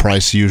left, and the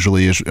price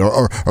usually is,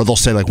 or they'll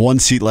say like one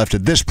seat left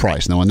at this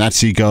price. Now, when that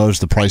seat goes,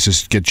 the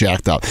prices get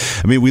jacked up.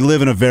 I mean, we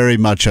live in a very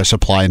much a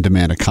supply and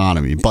demand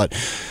economy, but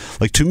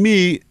like to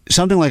me,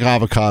 something like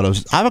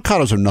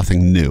avocados are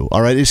nothing new.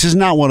 All right, this is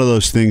not one of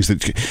those things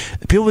that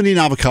people have been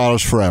eating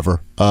avocados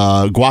forever.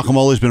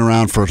 Guacamole's been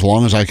around for as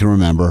long as I can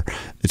remember.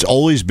 It's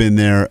always been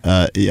there.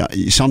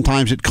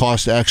 Sometimes it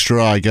costs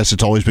extra. I guess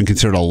it's always been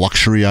considered a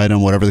luxury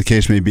item, whatever the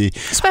case may be.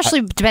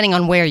 Especially depending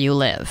on where you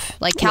live.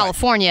 Like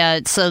California,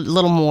 it's a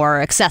little more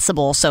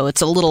accessible, so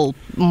it's a little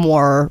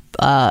more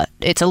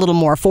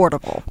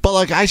affordable. But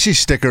like I see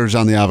stickers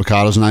on the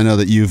avocados, and I know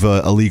that you've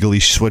illegally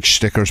switched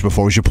stickers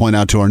before. We should point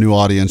out to our new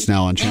audience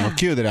now on Channel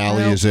Q that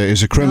Allie is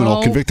a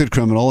criminal, convicted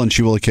criminal, and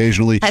she will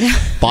occasionally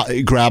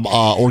grab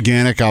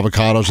organic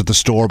avocados at the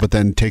store, but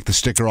then take the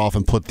sticker off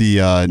and put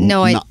the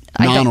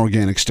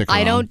non-organic sticker on.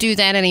 I don't do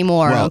that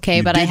anymore, Well,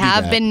 okay? But I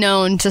have been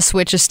known to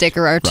switch a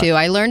sticker or two.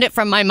 I learned it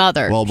from my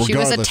mother. Well, she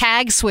was a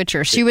tag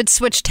switcher. She would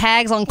switch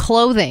tags on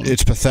clothing.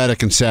 It's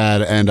pathetic and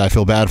sad, and I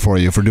feel bad for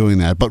you for doing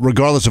that. But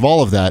regardless of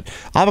all of that,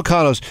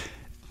 avocados,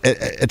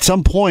 at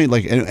some point,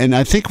 like, and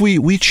I think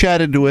we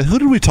chatted with, who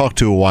did we talk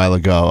to a while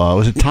ago?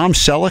 Was it Tom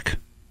Selleck?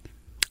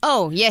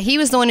 Oh, yeah, he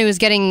was the one who was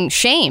getting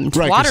shamed,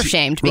 water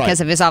shamed,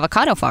 because of his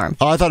avocado farm.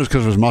 Oh, I thought it was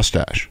because of his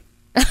mustache.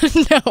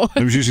 No.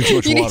 He was using too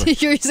much water.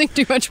 You're using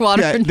too much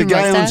water. Yeah, the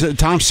guy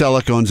Tom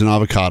Selleck owns an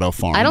avocado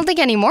farm. I don't think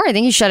anymore. I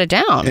think he shut it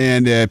down.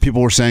 And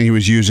people were saying he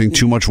was using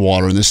too much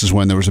water, and this is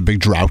when there was a big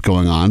drought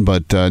going on.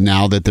 But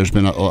now that there's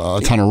been a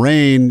ton of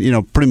rain,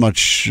 pretty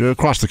much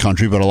across the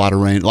country, but a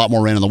lot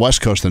more rain on the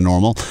West Coast than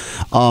normal.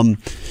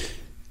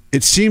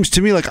 It seems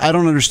to me like I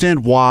don't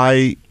understand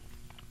why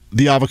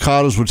the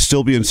avocados would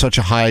still be in such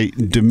a high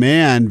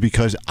demand,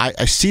 because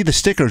I see the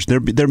stickers.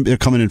 They're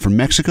coming in from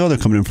Mexico. They're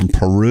coming in from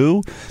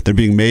Peru. They're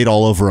being made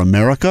all over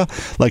America.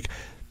 Like,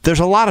 there's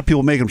a lot of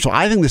people making them. So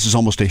I think this is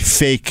almost a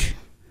fake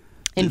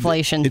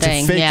inflation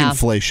thing. It's a fake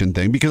inflation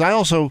thing, because I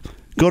also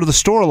go to the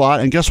store a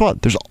lot, and guess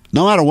what?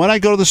 No matter when I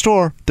go to the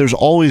store, there's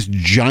always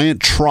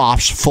giant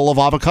troughs full of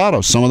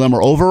avocados. Some of them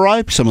are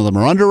overripe, some of them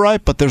are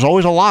underripe, but there's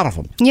always a lot of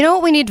them. You know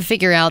what we need to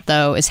figure out,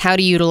 though, is how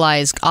to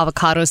utilize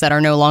avocados that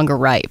are no longer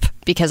ripe,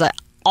 because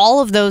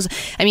all of those,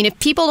 if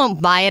people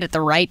don't buy it at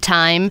the right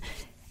time,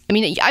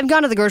 I've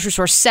gone to the grocery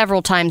store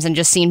several times and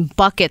just seen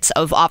buckets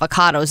of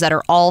avocados that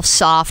are all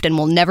soft and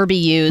will never be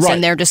used,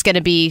 and they're just going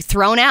to be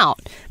thrown out.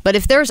 But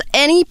if there's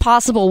any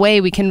possible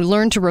way we can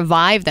learn to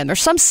revive them,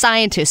 there's some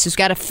scientist who's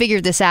got to figure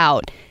this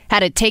out, how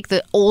to take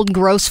the old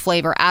gross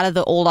flavor out of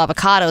the old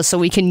avocados so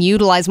we can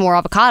utilize more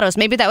avocados.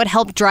 Maybe that would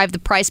help drive the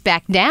price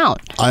back down.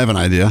 I have an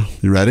idea.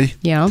 You ready?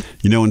 Yeah.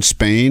 In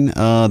Spain,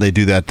 they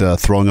do that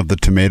throwing of the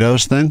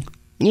tomatoes thing?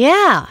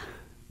 Yeah.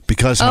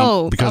 Because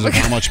of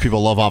how much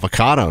people love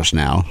avocados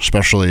now,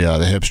 especially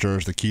the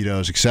hipsters, the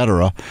ketos,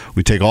 etc.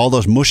 We take all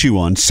those mushy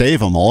ones,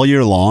 save them all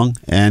year long,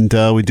 and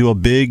we do a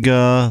big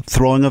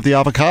throwing of the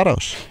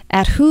avocados.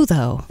 At who,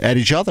 though? At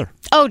each other.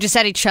 Oh, just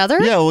at each other?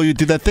 Yeah, well, you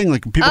do that thing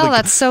like people.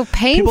 That's so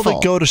painful. People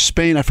that go to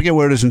Spain, I forget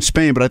where it is in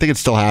Spain, but I think it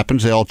still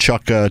happens. They all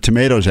chuck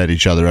tomatoes at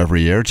each other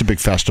every year. It's a big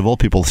festival.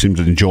 People seem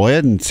to enjoy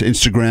it, and it's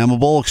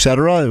Instagrammable,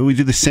 etc. We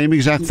do the same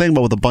exact thing,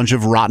 but with a bunch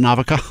of rotten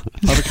avocado.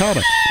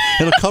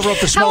 It'll cover up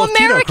the smell of keto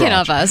American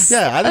crunch. of us.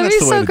 Yeah, I think that'd that's be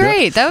the way so to great.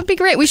 do it. That would be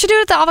great. We should do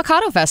it at the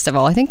Avocado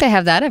Festival. I think they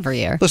have that every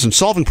year. Listen,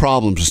 solving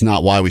problems is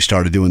not why we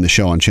started doing the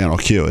show on Channel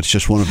Q. It's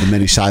just one of the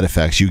many side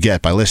effects you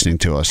get by listening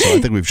to us. So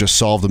I think we've just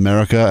solved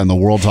America and the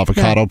world's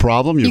avocado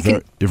problem.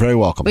 You're very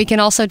welcome. We can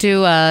also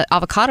do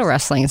avocado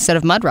wrestling instead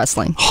of mud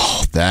wrestling.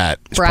 Oh,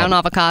 that. Brown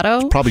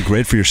avocado. Probably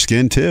great for your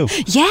skin, too.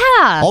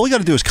 Yeah. All we got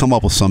to do is come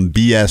up with some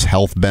BS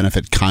health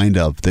benefit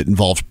that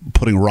involves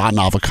putting rotten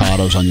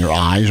avocados on your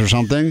eyes or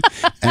something.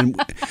 And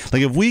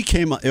like if we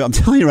came, I'm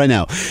telling you right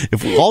now,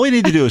 all we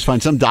need to do is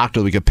find some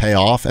doctor that we could pay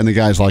off, and the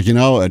guy's like,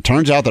 it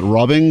turns out that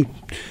rubbing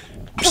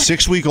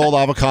 6-week-old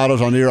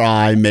avocados under your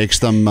eye makes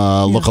them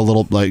look a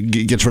little like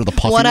gets rid of the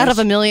puffiness. 1 out of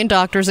a million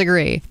doctors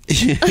agree.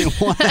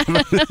 1 out of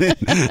a million.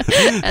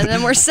 And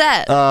then we're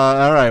set.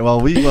 All right.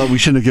 Well, we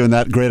shouldn't have given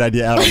that great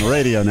idea out on the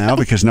radio now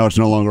because now it's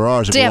no longer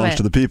ours. It belongs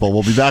to the people.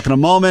 We'll be back in a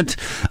moment.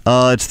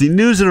 It's the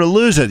News It or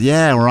Lose It.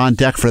 Yeah, we're on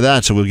deck for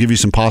that. So we'll give you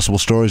some possible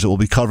stories that we'll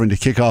be covering to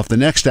kick off the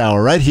next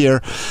hour right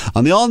here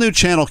on the all-new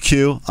Channel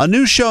Q. A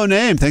new show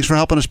name. Thanks for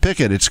helping us pick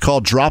it. It's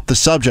called Drop the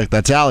Subject.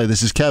 That's Allie.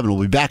 This is Kevin.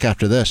 We'll be back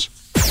after this.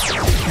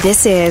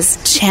 This is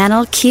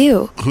Channel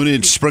Q. Who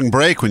needs spring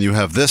break when you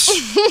have this?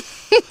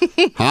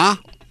 Huh?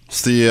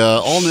 It's the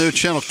all-new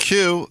Channel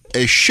Q,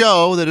 a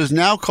show that is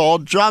now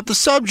called Drop the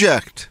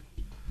Subject.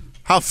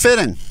 How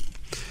fitting.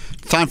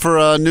 Time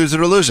for News It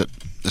or Lose It.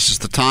 This is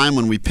the time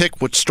when we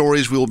pick what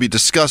stories we will be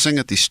discussing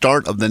at the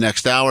start of the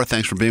next hour.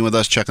 Thanks for being with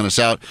us, checking us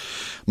out.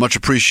 Much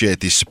appreciate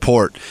the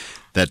support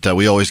that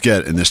we always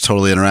get in this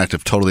totally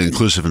interactive, totally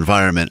inclusive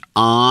environment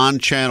on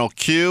Channel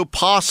Q.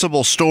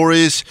 Possible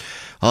stories.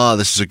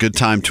 This is a good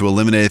time to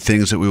eliminate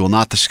things that we will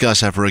not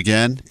discuss ever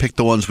again. Pick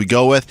the ones we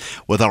go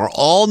with our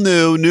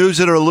all-new News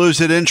It or Lose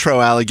It intro,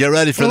 Allie. Get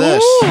ready for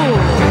this.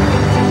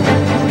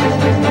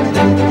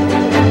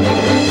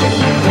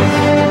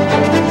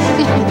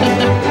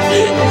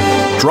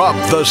 Drop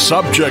the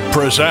Subject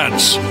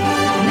presents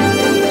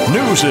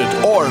News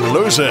It or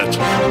Lose It.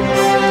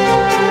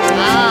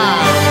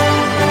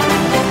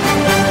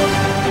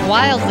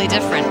 Wildly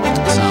different.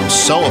 Sounds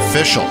so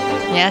official.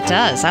 Yeah, it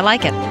does. I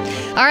like it.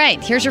 All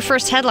right, here's your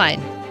first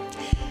headline.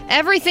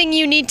 Everything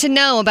you need to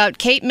know about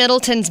Kate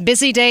Middleton's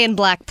busy day in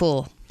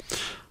Blackpool.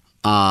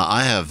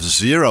 I have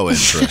zero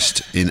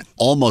interest in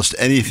almost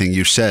anything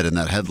you said in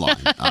that headline.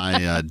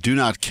 I do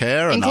not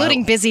care.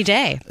 Including busy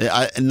day.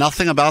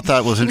 Nothing about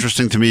that was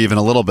interesting to me even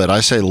a little bit.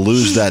 I say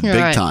lose that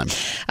big time.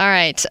 All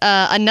right.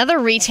 Another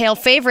retail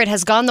favorite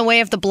has gone the way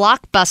of the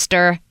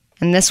Blockbuster,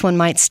 and this one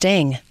might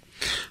sting.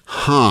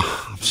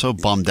 I'm so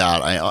bummed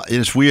out.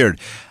 It's weird.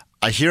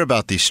 I hear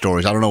about these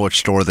stories. I don't know which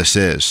store this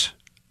is.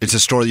 It's a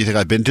store that you think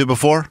I've been to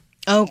before?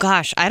 Oh,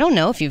 gosh. I don't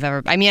know if you've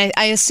ever... I mean,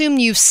 I assume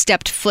you've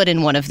stepped foot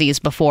in one of these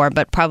before,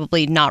 but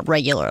probably not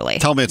regularly.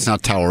 Tell me it's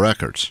not Tower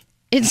Records.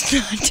 It's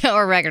not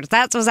Tower Records.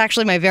 That was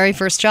actually my very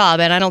first job,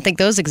 and I don't think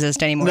those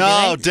exist anymore.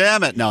 No,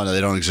 damn it. No,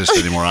 they don't exist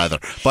anymore either.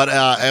 But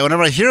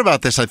whenever I hear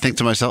about this, I think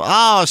to myself,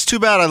 oh, it's too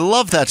bad. I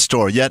love that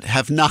store, yet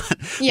have not,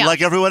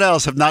 like everyone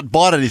else, have not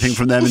bought anything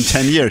from them in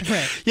 10 years.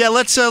 Right. Yeah,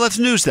 let's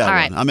news that one.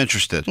 Right. I'm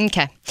interested.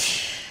 Okay.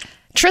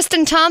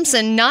 Tristan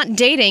Thompson not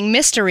dating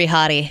mystery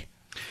hottie.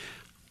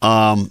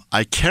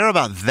 I care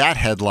about that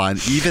headline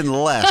even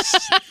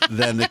less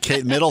than the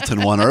Kate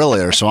Middleton one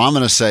earlier, so I'm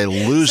going to say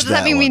lose that one. Does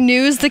that mean we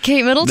news the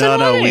Kate Middleton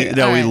one?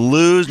 We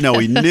lose. No,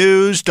 we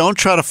news. Don't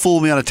try to fool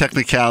me on a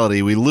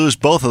technicality. We lose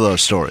both of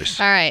those stories.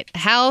 All right.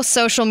 How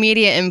social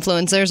media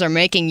influencers are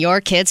making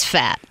your kids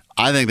fat.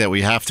 I think that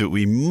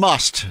we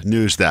must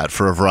news that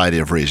for a variety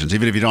of reasons.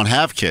 Even if you don't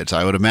have kids,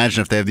 I would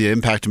imagine if they have the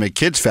impact to make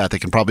kids fat, they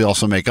can probably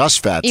also make us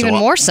fat. Even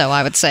more so,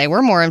 I would say.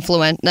 We're more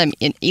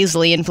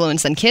easily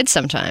influenced than kids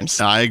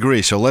sometimes. I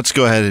agree. So let's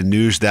go ahead and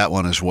news that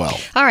one as well.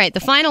 All right.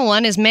 The final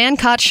one is man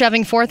caught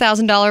shoving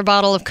 $4,000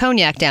 bottle of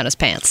cognac down his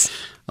pants.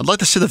 I'd like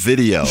to see the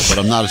video, but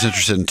I'm not as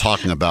interested in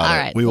talking about it.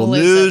 Right, we will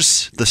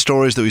news the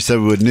stories that we said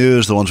we would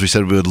news, the ones we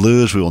said we would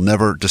lose, we will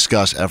never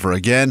discuss ever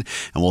again.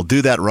 And we'll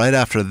do that right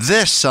after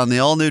this on the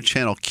all-new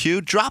Channel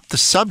Q. Drop the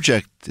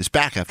Subject is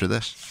back after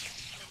this.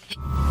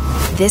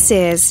 This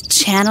is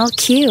Channel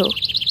Q.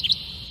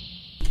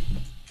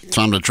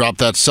 Time to drop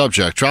that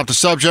subject. Drop the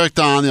subject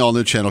on the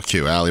all-new Channel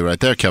Q. Allie right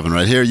there, Kevin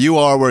right here. You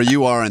are where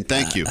you are, and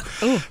thank you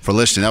for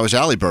listening. That was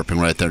Allie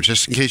burping right there.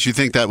 Just in case you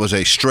think that was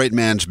a straight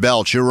man's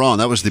belch, you're wrong.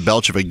 That was the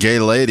belch of a gay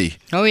lady.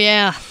 Oh,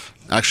 yeah.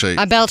 Actually,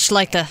 I belched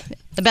like the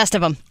best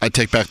of them. I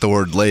take back the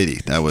word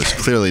lady. That was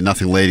clearly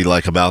nothing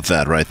ladylike about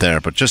that right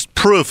there. But just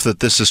proof that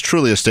this is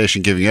truly a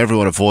station giving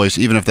everyone a voice,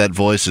 even if that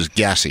voice is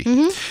gassy.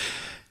 Mm-hmm.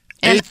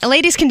 And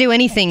ladies can do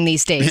anything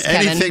these days,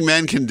 Kevin. Anything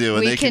men can do,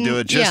 and they can do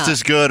it just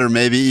as good or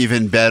maybe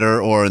even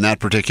better, or in that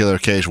particular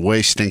case,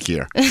 way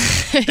stinkier.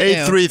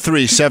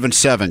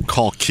 833-77,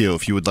 call Q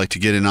if you would like to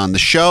get in on the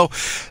show.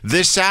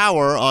 This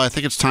hour, I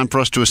think it's time for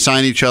us to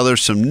assign each other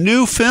some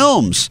new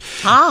films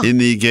in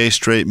the Gay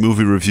Straight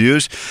Movie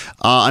Reviews.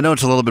 I know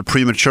it's a little bit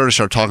premature to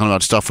start talking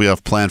about stuff we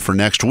have planned for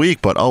next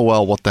week, but oh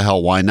well, what the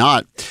hell, why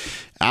not?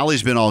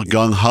 Allie's been all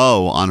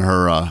gung-ho on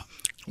her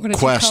what did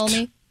quest. You call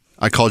me?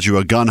 I called you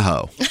a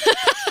gun-ho.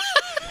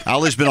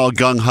 Allie's been all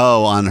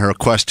gung-ho on her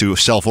quest to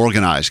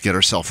self-organize, get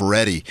herself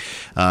ready,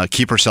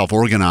 keep herself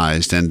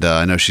organized. And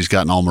I know she's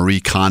gotten all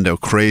Marie Kondo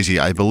crazy.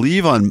 I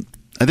think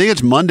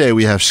it's Monday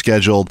we have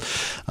scheduled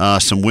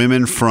some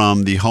women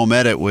from the Home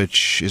Edit,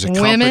 which is a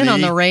company. Women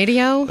on the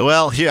radio?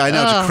 Well, here, I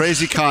know it's a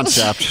crazy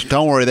concept.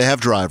 Don't worry, they have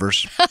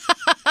drivers.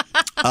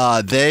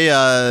 They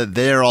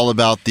are all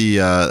about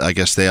the. I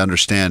guess they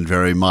understand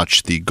very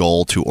much the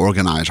goal to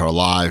organize our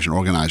lives and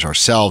organize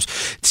ourselves.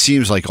 It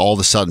seems like all of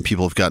a sudden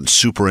people have gotten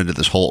super into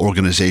this whole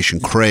organization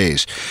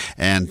craze,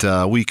 and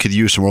we could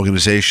use some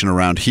organization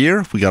around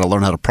here. We got to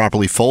learn how to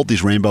properly fold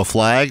these rainbow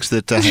flags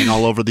that hang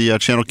all over the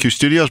Channel Q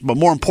studios. But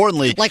more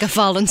importantly, Like a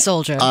fallen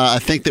soldier. I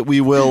think that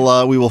we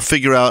will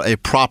figure out a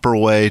proper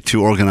way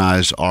to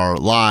organize our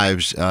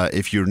lives.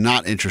 If you're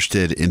not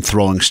interested in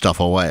throwing stuff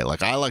away,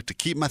 like I like to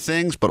keep my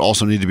things, but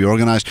also need to be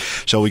organized.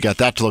 So we got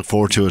that to look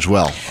forward to as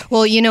well.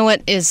 Well, you know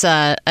what is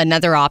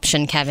another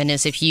option, Kevin,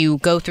 is if you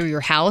go through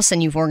your house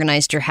and you've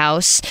organized your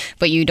house,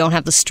 but you don't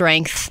have the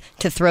strength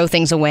to throw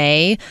things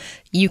away,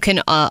 you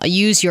can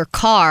use your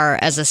car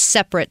as a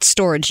separate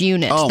storage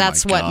unit. Oh,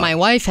 That's my what God. my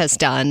wife has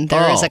done.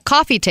 There is Oh. a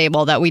coffee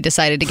table that we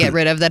decided to get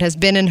rid of that has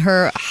been in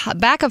her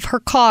back of her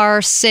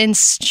car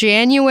since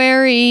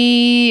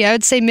January, I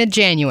would say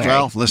mid-January.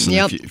 Well, listen,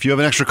 Yep. if you have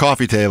an extra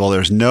coffee table,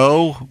 there's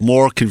no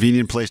more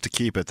convenient place to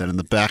keep it than in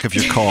the back of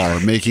your car,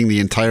 making the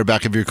entire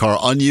back of your car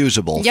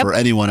unusable Yep. for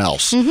anyone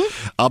else.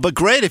 But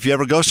great if you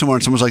ever go somewhere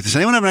and someone's like, does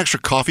anyone have an extra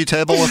coffee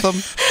table with them?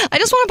 I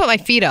just want to put my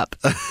feet up.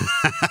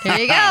 There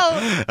you go.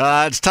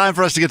 It's time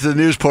for us to get to the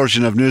news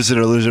portion of News It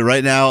or Lose It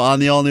right now on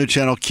the all-new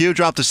Channel Q.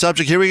 Drop the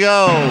subject. Here we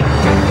go.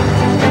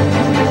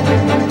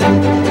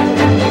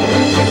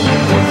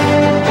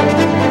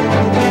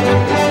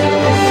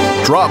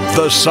 Drop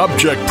the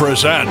Subject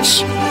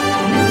presents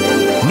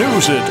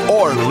News It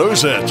or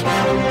Lose It.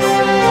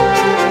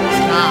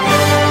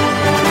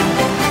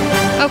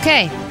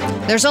 Okay,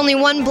 there's only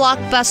one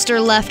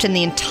Blockbuster left in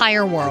the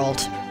entire world.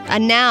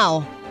 And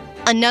now,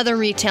 another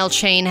retail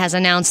chain has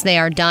announced they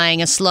are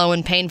dying a slow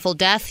and painful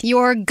death.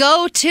 Your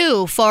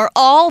go-to for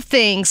all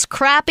things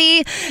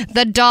crappy,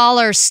 the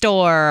dollar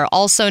store,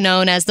 also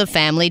known as the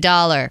Family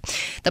Dollar.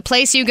 The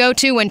place you go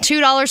to when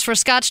 $2 for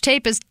Scotch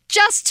tape is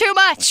just too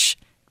much.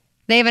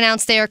 They've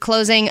announced they are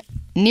closing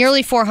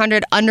nearly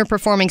 400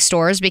 underperforming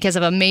stores because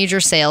of a major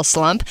sales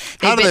slump.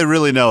 How do they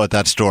really know at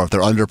that store if they're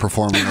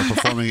underperforming or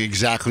performing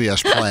exactly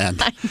as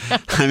planned?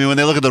 I mean, when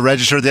they look at the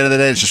register at the end of the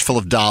day, it's just full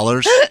of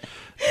dollars.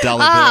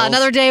 Dollar bills.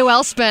 Another day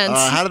well spent.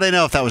 How do they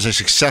know if that was a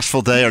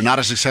successful day or not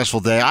a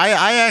successful day?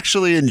 I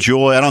actually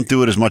enjoy, I don't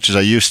do it as much as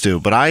I used to,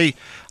 but I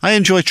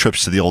enjoy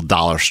trips to the old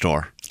dollar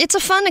store. It's a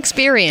fun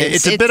experience.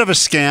 It's a bit of a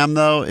scam,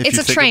 though. If It's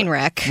you a think train about-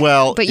 wreck.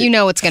 Well, but you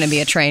know it's going to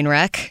be a train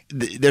wreck.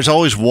 there's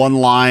always one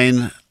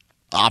line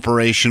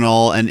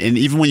operational, and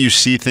even when you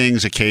see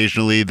things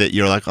occasionally that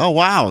you're like, oh,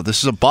 wow,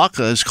 this is $1.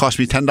 This cost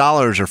me $10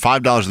 or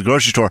 $5 at the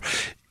grocery store.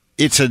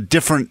 It's a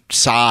different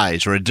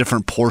size or a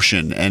different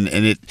portion, and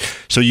it.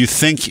 So you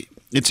think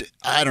it's.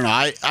 I don't know.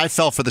 I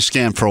fell for the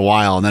scam for a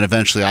while, and then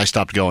eventually I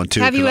stopped going too.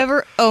 Have you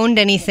ever owned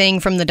anything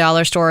from the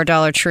dollar store or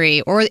Dollar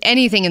Tree or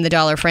anything in the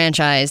dollar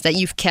franchise that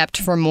you've kept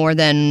for more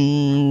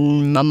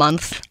than a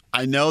month?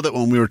 I know that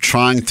when we were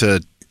trying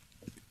to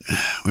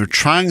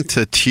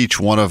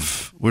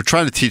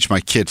teach my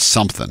kids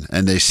something,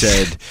 and they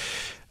said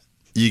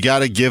you got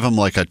to give them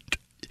like a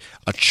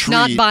treat.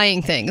 Not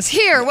buying things.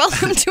 Here,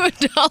 welcome to a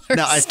dollar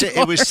No, store.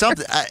 it was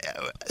something.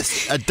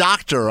 A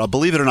doctor,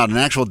 believe it or not, an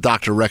actual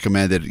doctor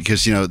recommended,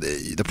 because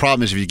the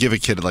problem is if you give a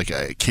kid like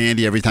a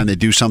candy every time they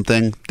do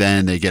something,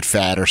 then they get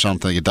fat or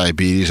something, they get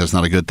diabetes. That's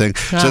not a good thing.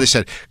 So they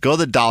said go to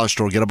the dollar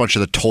store, get a bunch of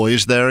the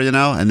toys there,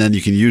 and then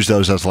you can use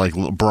those as like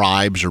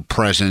bribes or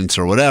presents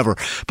or whatever.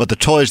 But the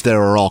toys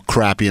there are all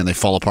crappy and they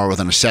fall apart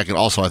within a second.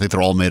 Also, I think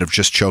they're all made of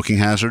just choking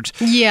hazards.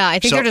 Yeah, I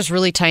think So- they're just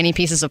really tiny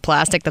pieces of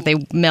plastic that they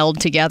meld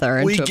together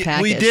into a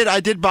package. We did. I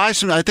did buy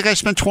some. I think I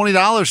spent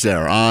 $20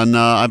 there on.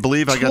 I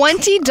believe I got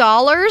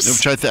 $20?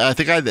 Which I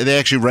think they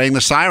actually rang the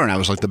siren. I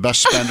was like the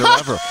best spender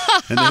ever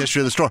in the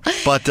history of the store.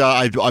 But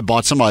I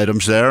bought some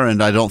items there,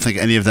 and I don't think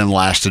any of them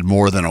lasted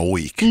more than a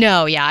week.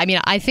 No, yeah. I mean,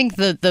 I think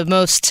the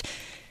most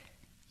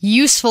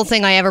useful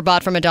thing I ever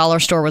bought from a dollar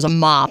store was a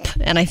mop,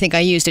 and I think I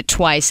used it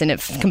twice, and it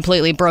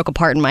completely broke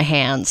apart in my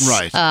hands.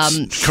 Right.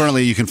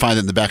 Currently, you can find it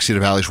in the backseat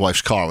of Allie's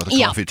wife's car with a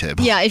coffee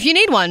table. Yeah, if you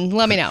need one,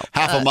 let me know.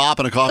 Half a mop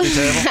and a coffee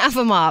table? Half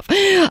a mop.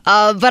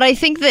 But I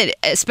think that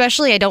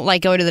especially I don't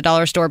like going to the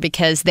dollar store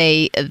because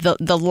the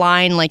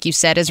line, like you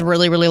said, is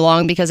really, really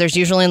long because there's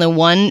usually only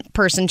one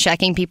person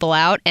checking people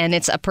out, and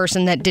it's a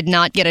person that did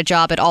not get a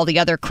job at all the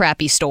other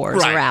crappy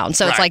stores Right, around.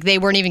 So it's right. like they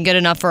weren't even good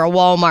enough for a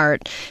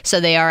Walmart,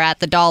 so they are at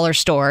the dollar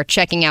store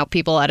checking out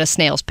people at a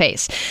snail's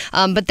pace.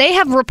 But they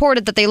have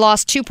reported that they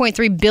lost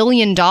 $2.3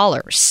 billion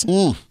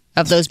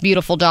of those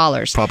beautiful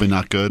dollars. Probably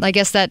not good. I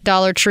guess that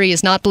Dollar Tree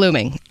is not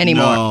blooming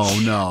anymore.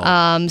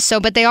 No.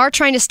 But they are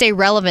trying to stay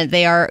relevant.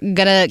 They are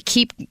gonna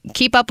keep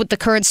up with the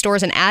current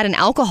stores and add an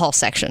alcohol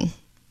section.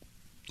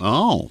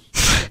 Oh.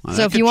 Well,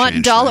 So that if you could want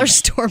change dollar things.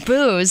 store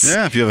booze,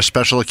 Yeah, if you have a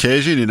special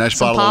occasion, you need a nice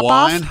Some bottle of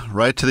pop-off? wine,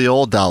 right to the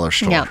old dollar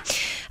store. yeah.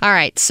 All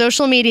right,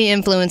 social media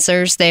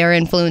influencers, they are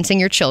influencing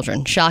your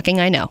children. Shocking,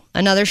 I know.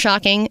 Another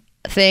shocking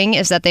thing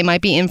is that they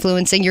might be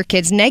influencing your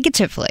kids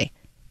negatively.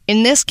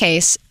 In this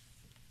case,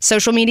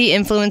 social media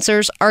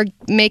influencers are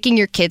making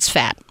your kids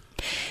fat.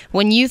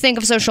 when you think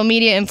of social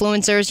media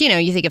influencers,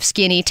 you think of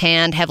skinny,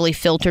 tanned, heavily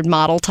filtered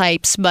model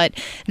types, but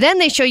then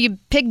they show you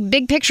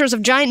big pictures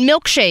of giant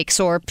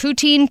milkshakes or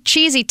poutine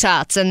cheesy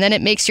tots, and then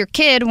it makes your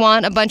kid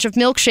want a bunch of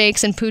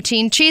milkshakes and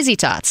poutine cheesy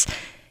tots.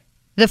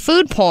 The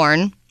food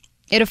porn,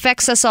 it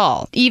affects us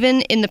all,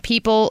 even if the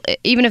people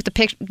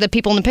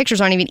in the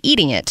pictures aren't even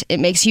eating it. It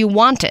makes you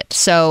want it.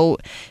 So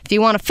if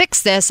you want to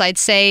fix this, I'd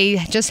say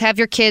just have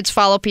your kids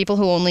follow people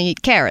who only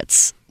eat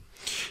carrots.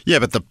 Yeah,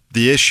 but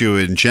the issue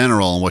in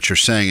general, and what you're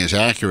saying is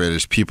accurate,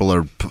 is people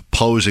are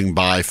posing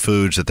by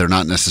foods that they're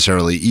not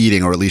necessarily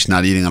eating, or at least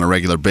not eating on a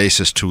regular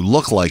basis, to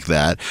look like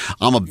that.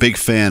 I'm a big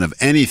fan of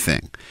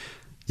anything.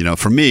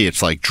 For me,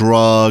 it's like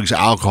drugs,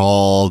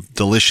 alcohol,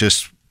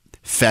 delicious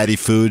fatty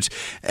foods.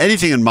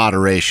 Anything in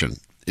moderation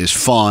is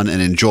fun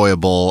and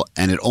enjoyable,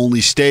 and it only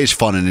stays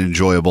fun and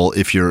enjoyable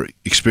if you're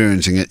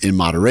experiencing it in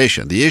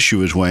moderation. The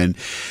issue is when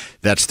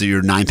that's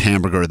your 9th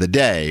hamburger of the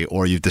day,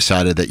 or you've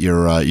decided that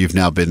you've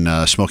now been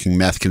smoking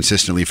meth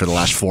consistently for the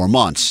last 4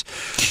 months.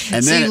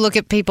 And so then you look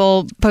at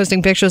people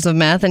posting pictures of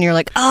meth, and you're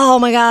like, oh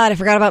my God, I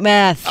forgot about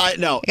meth. I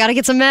know. I got to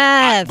get some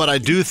meth. But I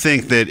do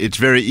think that it's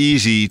very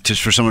easy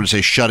for someone to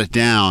say, shut it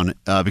down,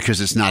 because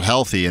it's not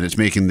healthy and it's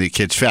making the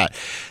kids fat.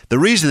 The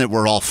reason that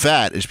we're all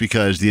fat is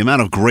because the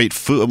amount of great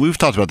food, and we've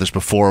talked about this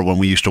before when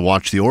we used to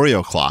watch the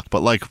Oreo clock,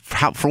 but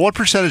for what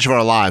percentage of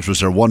our lives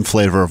was there one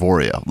flavor of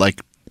Oreo?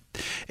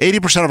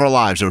 80% of our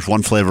lives, there was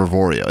one flavor of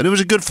Oreo. And it was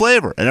a good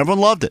flavor, and everyone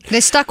loved it. They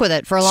stuck with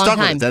it for a long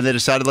time. Then they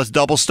decided, let's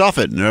double stuff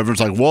it. And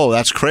everyone's like, whoa,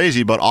 that's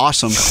crazy, but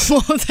awesome.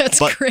 Whoa, that's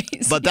crazy.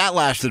 But that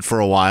lasted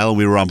for a while, and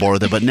we were on board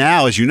with it. But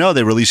now, as you know,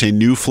 they release a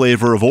new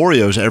flavor of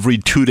Oreos every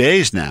 2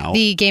 days now.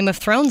 The Game of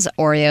Thrones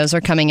Oreos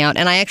are coming out,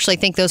 and I actually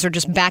think those are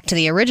just back to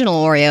the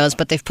original Oreos,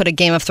 but they've put a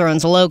Game of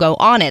Thrones logo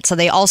on it. So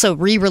they also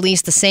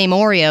re-released the same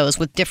Oreos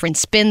with different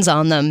spins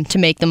on them to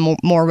make them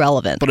more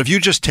relevant. But if you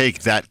just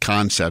take that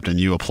concept and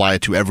you apply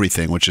it to everything,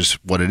 which is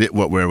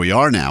where we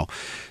are now,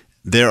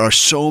 there are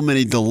so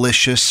many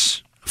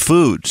delicious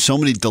foods, so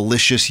many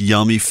delicious,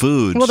 yummy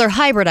foods. Well, they're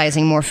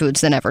hybridizing more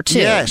foods than ever, too.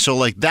 Yeah,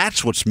 so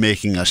that's what's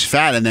making us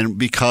fat. And then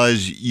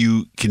because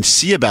you can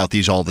see about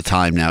these all the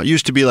time now, it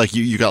used to be like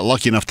you got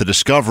lucky enough to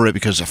discover it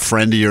because a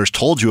friend of yours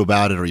told you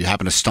about it, or you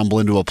happened to stumble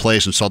into a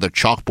place and saw their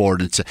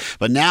chalkboard.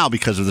 But now,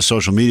 because of the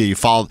social media,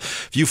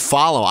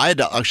 I had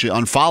to actually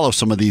unfollow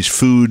some of these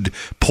food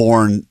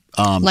porn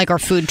like our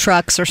food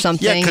trucks or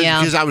something. Yeah,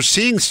 because I was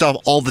seeing stuff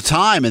all the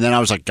time, and then I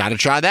was like, gotta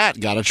try that.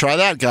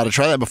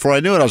 Before I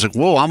knew it, I was like,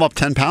 whoa, I'm up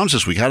 10 pounds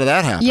this week. How did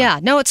that happen?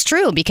 Yeah, no, it's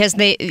true, because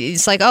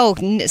it's like,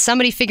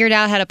 somebody figured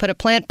out how to put a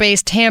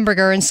plant-based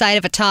hamburger inside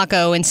of a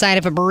taco, inside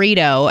of a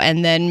burrito,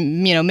 and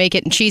then, make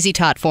it in cheesy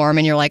tot form,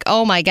 and you're like,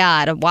 oh my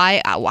God,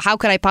 how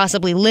could I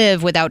possibly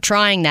live without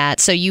trying that?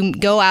 So you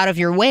go out of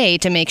your way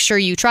to make sure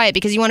you try it,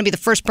 because you want to be the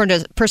first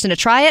person to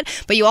try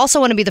it, but you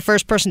also want to be the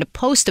first person to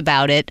post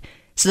about it,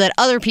 so that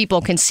other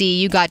people can see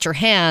you got your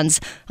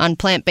hands on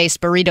plant-based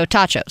burrito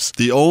tachos.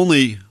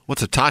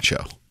 What's a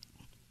tacho?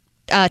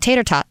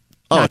 Tater tot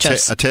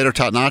nachos. A tater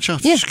tot nacho?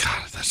 Yeah.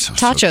 God, that sounds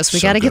tachos. We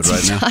got to get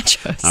some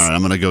tachos. All right,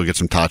 I'm going to go get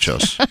some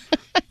tachos.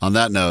 On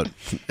that note,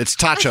 it's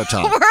tacho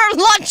time.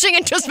 We're launching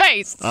into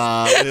space.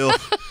 No,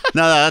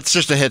 that's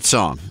just a hit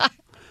song.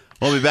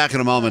 We'll be back in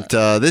a moment.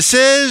 This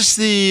is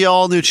the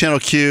all-new Channel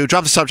Q.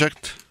 Drop the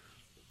subject.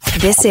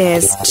 This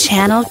is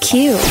Channel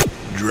Q.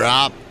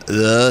 Drop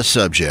the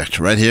subject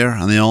right here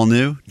on the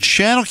all-new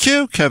Channel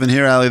Q. Kevin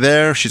here, Allie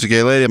there. She's a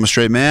gay lady. I'm a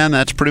straight man.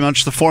 That's pretty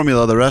much the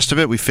formula. The rest of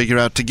it we figure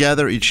out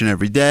together each and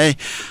every day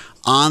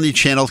on the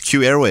Channel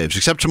Q airwaves.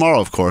 Except tomorrow,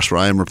 of course, where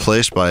I am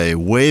replaced by a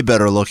way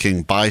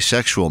better-looking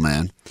bisexual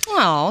man.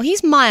 Oh,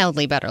 he's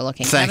mildly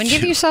better-looking, Kevin.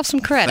 Give yourself some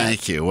credit.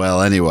 Thank you.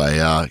 Well, anyway,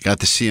 got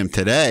to see him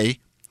today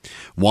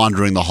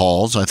wandering the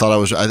halls. I thought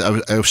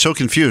I was so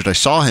confused. I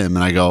saw him,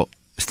 and I go,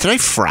 is today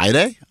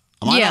Friday?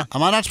 Am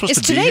I not supposed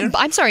to be here?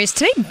 I'm sorry, is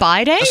today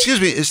bi day? Excuse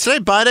me, is today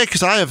bi day?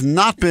 Because I have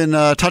not been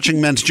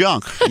touching men's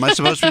junk. Am I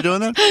supposed to be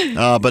doing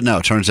that? But no,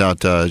 it turns out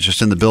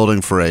just in the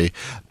building for a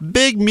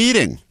big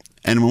meeting.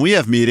 And when we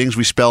have meetings,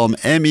 we spell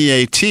them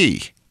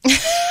MEAT.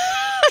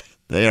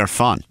 They are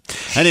fun.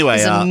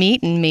 Anyway,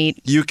 meet and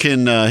meet. You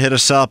can hit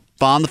us up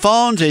on the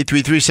phones,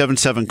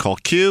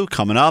 833-77-CALL-Q.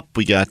 Coming up,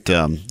 we got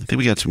I think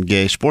we got some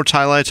gay sports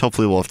highlights.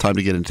 Hopefully we'll have time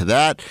to get into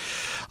that.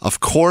 Of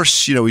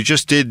course, we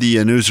just did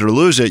the News It or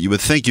Lose It. You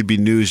would think you'd be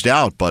newsed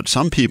out, but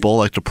some people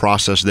like to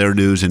process their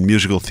news in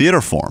musical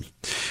theater form,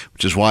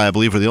 which is why I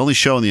believe we're the only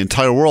show in the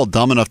entire world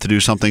dumb enough to do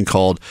something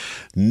called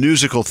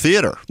musical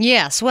theater.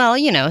 Yes, well,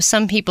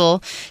 some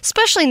people,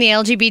 especially in the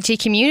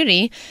LGBT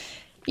community,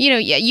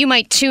 you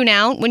might tune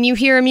out when you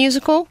hear a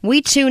musical.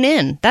 We tune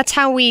in. That's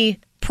how we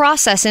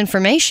process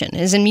information,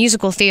 is in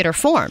musical theater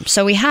form.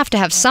 So we have to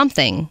have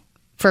something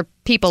for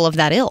people of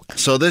that ilk.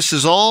 So this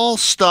is all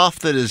stuff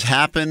that has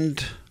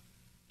happened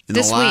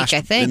this week,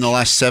 I think. In the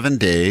last 7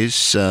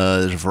 days.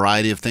 There's a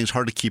variety of things.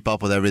 Hard to keep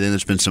up with everything.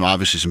 There's been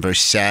obviously some very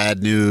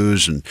sad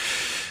news, and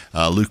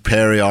Luke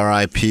Perry,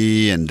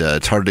 R.I.P., and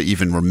it's hard to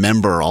even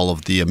remember all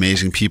of the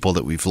amazing people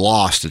that we've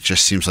lost. It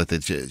just seems like the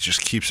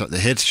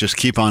hits just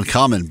keep on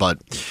coming. But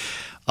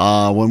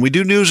When we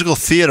do musical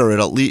theater,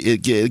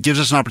 it gives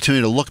us an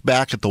opportunity to look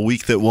back at the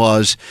week that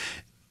was.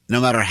 No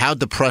matter how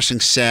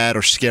depressing, sad,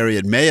 or scary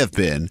it may have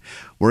been,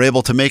 we're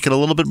able to make it a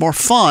little bit more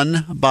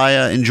fun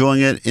by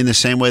enjoying it in the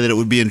same way that it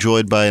would be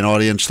enjoyed by an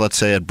audience, let's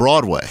say, at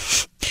Broadway.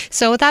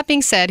 So with that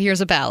being said,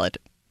 here's a ballad.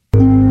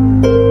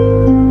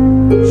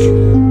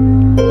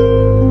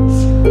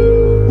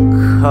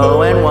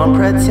 Cohen won't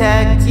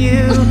protect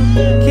you.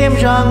 Kim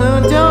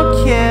Jong-un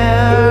don't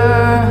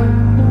care.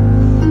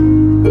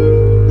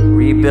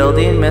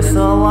 Rebuilding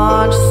missile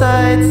launch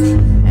sites,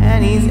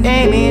 and he's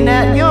aiming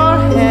at your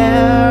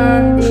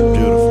hair.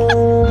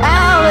 Beautiful.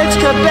 Alex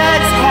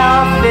Trebek's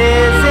health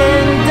is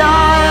in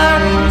dire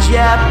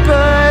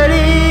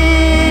jeopardy.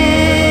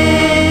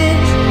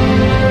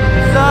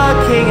 The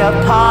king of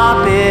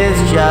pop is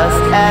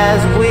just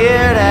as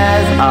weird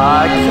as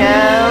R.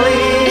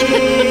 Kelly.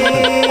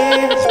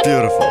 It's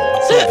beautiful.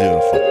 So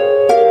beautiful.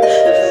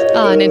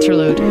 An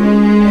interlude.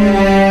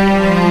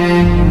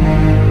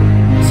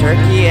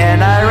 Turkey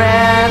and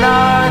Iran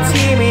are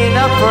teaming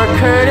up for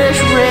Kurdish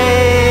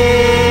raids.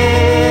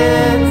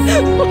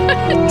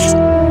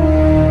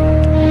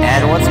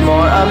 And what's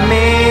more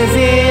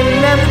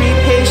amazing than 3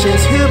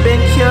 patients who've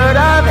been cured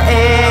of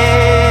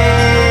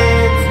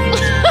AIDS?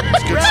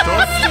 It's a good story.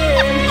 Rest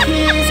in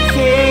peace,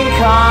 King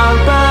Kong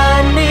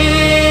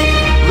Bundy,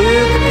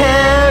 Luke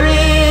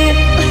Perry,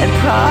 and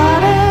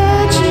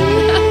Prodigy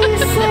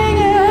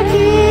singer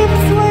Keith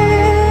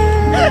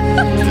Flynn.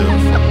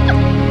 Beautiful.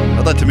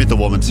 I'd like to meet the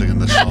woman singing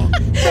this song.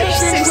 She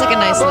seems like a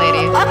nice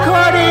lady.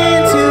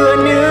 According to a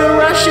new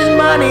Russian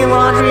money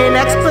laundering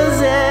expose,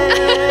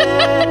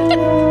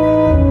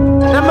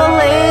 the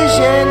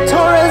Malaysian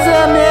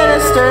tourism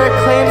minister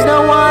claims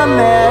no one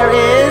there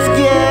is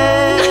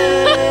gay.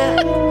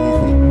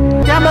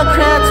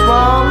 Democrats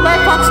won't let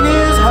Fox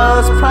News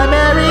host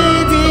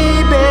primary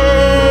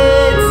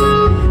debates.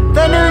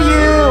 The new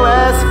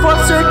U.S.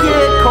 Fourth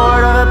Circuit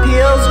Court of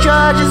Appeals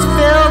judge is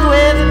filled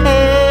with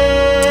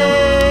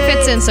hate.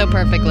 Fits in so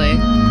perfectly.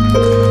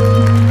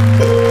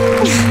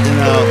 You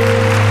know,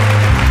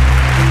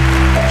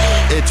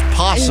 it's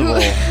possible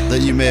that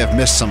you may have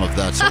missed some of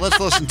that. So let's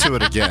listen to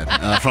it again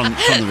from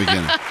the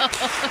beginning.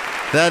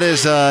 That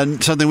is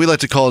something we like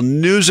to call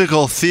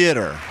musical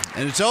theater.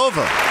 And it's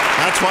over.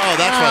 That's why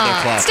they're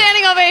clapping.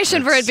 Standing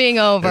ovation for it being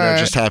over. They're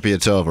just happy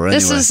it's over. Anyway.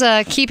 This is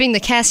keeping the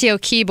Casio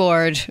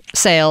keyboard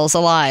sales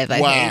alive, I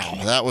think.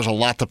 Wow, that was a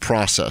lot to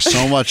process.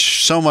 So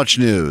much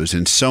news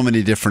in so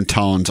many different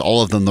tones,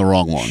 all of them the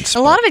wrong ones.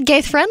 A lot of it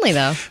gay-friendly,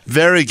 though.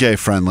 Very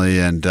gay-friendly,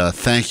 and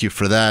thank you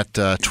for that,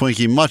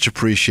 Twinkie. Much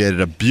appreciated.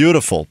 A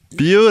beautiful.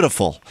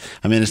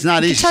 I mean, it's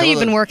not easy. I can tell you've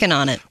been working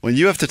on it. When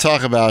you have to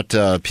talk about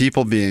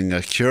people being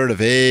cured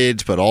of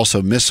AIDS, but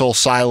also missile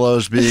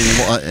silos being,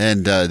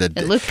 and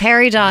Luke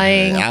Perry dying.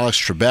 Alex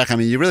Trebek. I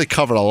mean, you really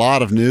covered a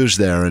lot of news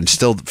there and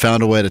still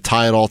found a way to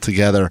tie it all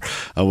together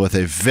with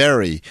a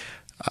very...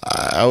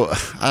 I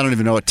don't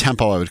even know what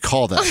tempo I would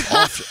call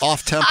that.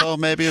 Off tempo,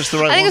 maybe is the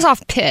right one? I think it's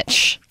off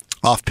pitch.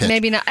 Off pitch.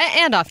 Maybe not.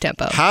 And off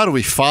tempo. How do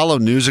we follow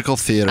musical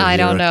theater I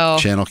don't know.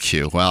 Channel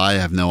Q? Well, I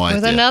have no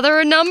idea. With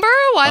another number?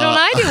 Why don't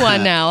I do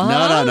one now?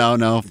 Huh?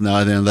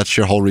 No. That's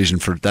your whole reason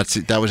for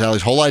that was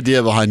Allie's whole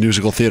idea behind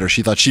musical theater.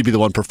 She thought she'd be the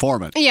one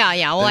performing. Yeah.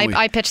 Well,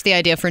 I pitched the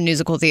idea for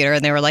musical theater,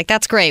 and they were like,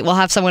 "That's great. We'll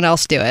have someone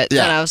else do it."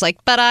 Yeah. And I was like,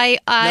 "But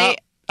No,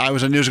 I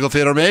was a musical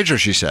theater major,"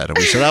 she said. And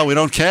we said, "Oh, we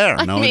don't care."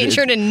 I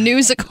majored in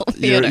musical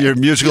theater. Your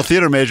musical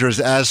theater major is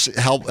as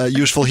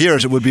useful here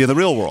as it would be in the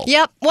real world.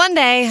 Yep. One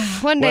day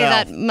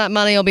that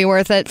money will be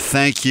worth it.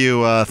 Thank you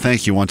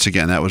once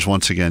again. That was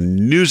once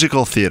again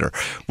musical theater.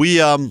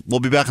 We'll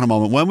be back in a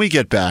moment. When we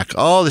get back,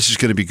 this is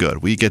going to be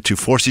good. We get to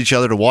force each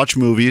other to watch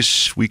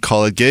movies. We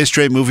call it Gay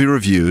Straight Movie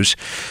Reviews.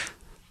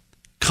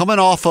 Coming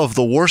off of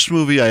the worst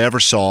movie I ever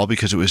saw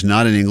because it was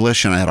not in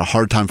English and I had a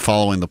hard time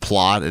following the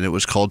plot, and it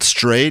was called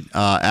Straight.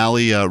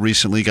 Allie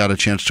recently got a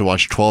chance to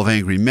watch 12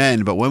 Angry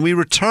Men, but when we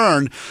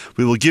return,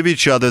 we will give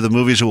each other the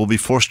movies that we'll be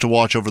forced to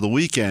watch over the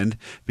weekend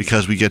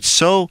because we get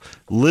so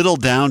little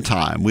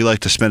downtime. We like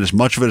to spend as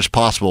much of it as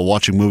possible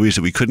watching movies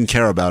that we couldn't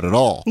care about at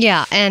all.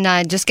 Yeah, and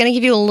I'm just going to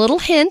give you a little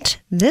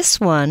hint. This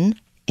one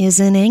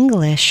is in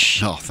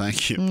English. Oh,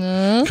 thank you.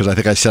 Because I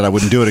think I said I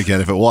wouldn't do it again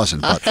if it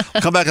wasn't. But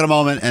we'll come back in a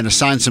moment and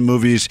assign some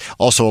movies.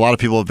 Also, a lot of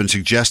people have been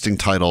suggesting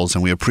titles,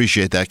 and we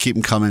appreciate that. Keep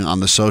them coming on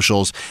the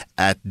socials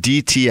at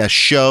DTS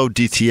Show.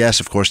 DTS,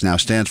 of course, now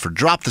stands for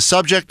Drop the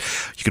Subject.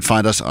 You can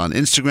find us on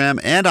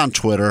Instagram and on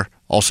Twitter.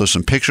 Also,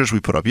 some pictures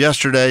we put up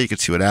yesterday. You can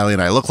see what Allie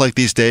and I look like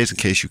these days in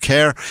case you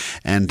care.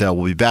 And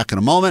we'll be back in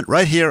a moment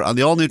right here on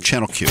the all-new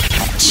Channel Q.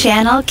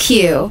 Channel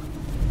Q.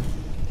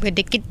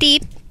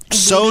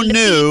 So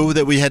new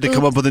that we had to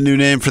come up with a new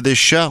name for this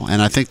show.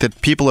 And I think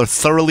that people are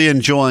thoroughly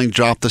enjoying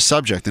Drop the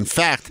Subject. In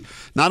fact,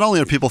 not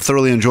only are people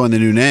thoroughly enjoying the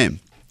new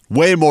name,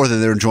 way more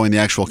than they're enjoying the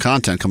actual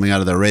content coming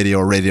out of their radio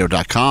or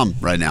radio.com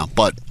right now.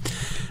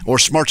 Or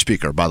smart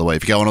speaker, by the way.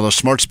 If you got one of those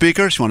smart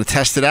speakers, you want to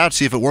test it out,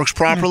 see if it works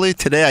properly.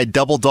 Today, I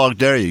double dog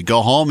dare you. You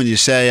go home and you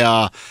say,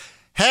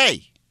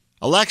 hey,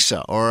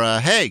 Alexa, or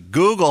hey,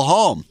 Google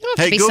Home. You don't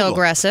hey, have to be Google. so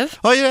aggressive.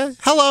 Oh, yeah.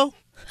 Hello.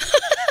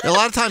 A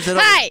lot of times they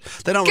don't. Hey,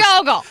 they don't.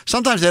 Google.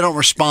 Sometimes they don't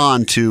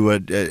respond to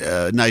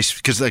a nice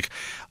because like.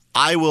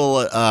 I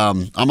will.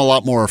 I'm a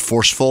lot more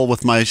forceful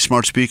with my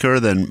smart speaker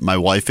than my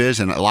wife is,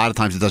 and a lot of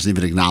times it doesn't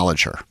even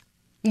acknowledge her.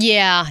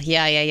 Yeah.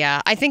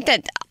 I think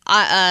that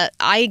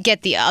I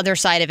get the other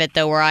side of it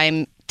though, where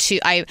I'm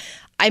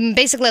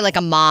basically like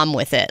a mom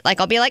with it. Like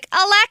I'll be like,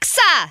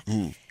 Alexa,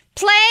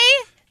 play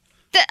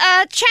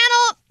the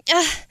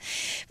channel.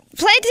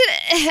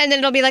 And then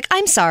it'll be like,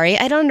 I'm sorry,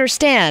 I don't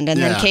understand.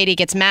 And then Katie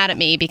gets mad at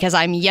me because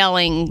I'm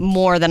yelling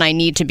more than I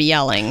need to be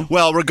yelling.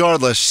 Well,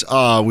 regardless,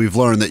 we've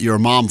learned that your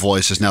mom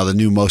voice is now the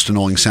new most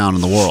annoying sound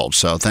in the world.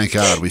 So thank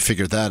God we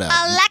figured that out.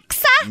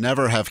 Alexa?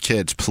 Never have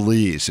kids,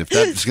 please. If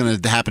that's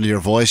going to happen to your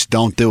voice,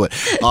 don't do it.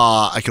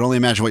 I can only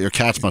imagine what your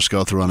cats must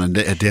go through on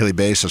a daily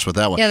basis with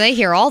that one. Yeah, they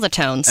hear all the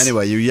tones.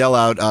 Anyway, you yell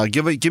out,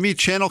 give me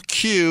Channel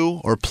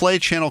Q or play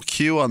Channel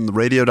Q on the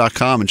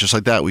radio.com, and just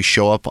like that, we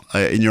show up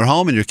in your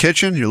home, in your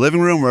kitchen, your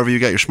living room, wherever you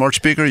got your smart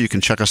speaker. You can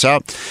check us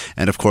out.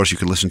 And, of course, you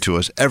can listen to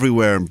us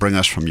everywhere and bring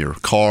us from your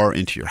car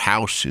into your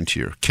house, into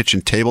your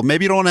kitchen table.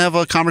 Maybe you don't want to have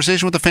a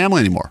conversation with the family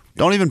anymore.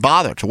 Don't even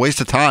bother. It's a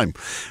waste of time.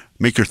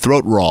 Make your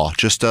throat raw.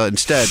 Just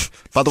instead,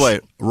 by the way,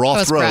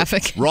 Raw Throat.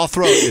 Graphic. Raw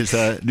Throat is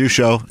a new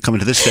show coming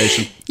to this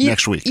station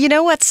next week. You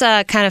know what's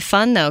kind of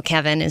fun, though,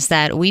 Kevin, is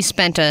that we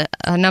spent a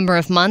number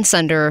of months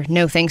under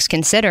No Things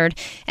Considered,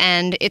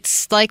 and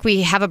it's like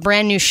we have a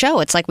brand new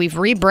show. It's like we've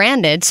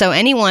rebranded, so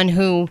anyone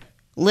who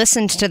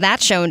listened to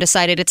that show and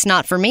decided it's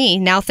not for me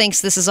now thinks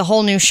this is a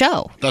whole new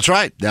show. That's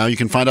right. Now you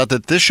can find out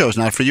that this show is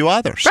not for you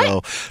either.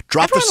 So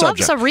drop the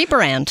subject. Everyone loves a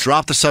rebrand.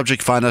 Drop the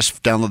subject. Find us.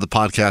 Download the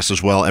podcast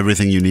as well.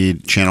 Everything you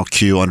need. Channel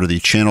Q under the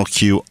Channel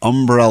Q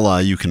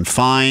umbrella. You can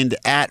find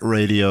at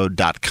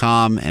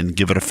radio.com and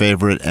give it a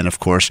favorite. And of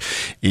course,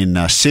 in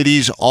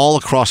cities all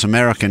across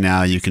America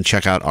now, you can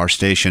check out our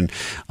station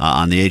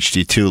on the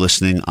HD2,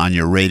 listening on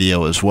your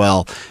radio as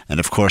well. And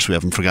of course, we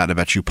haven't forgotten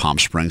about you, Palm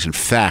Springs. In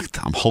fact,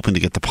 I'm hoping to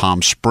get to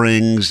Palm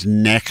Springs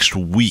next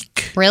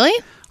week. Really?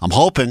 I'm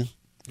hoping.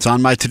 It's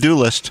on my to-do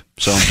list,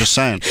 so I'm just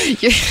saying.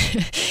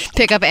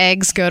 Pick up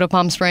eggs, go to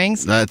Palm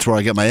Springs? That's where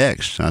I get my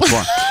eggs. That's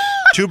why.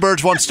 Two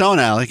birds, one stone,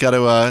 Allie. Got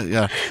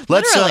to,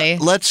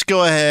 let's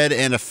go ahead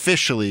and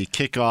officially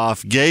kick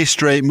off Gay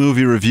Straight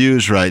Movie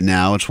Reviews right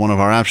now. It's one of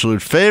our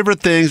absolute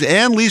favorite things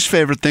and least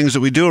favorite things that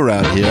we do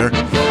around here.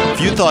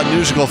 If you thought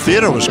musical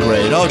theater was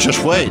great,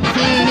 just wait.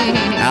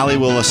 Allie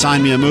will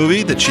assign me a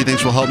movie that she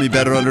thinks will help me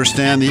better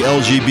understand the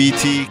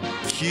LGBTQ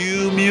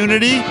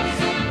community.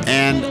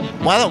 And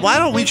why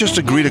don't we just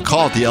agree to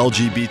call it the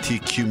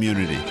LGBT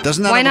community?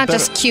 Doesn't that? Why not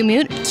just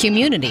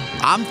community?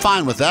 I'm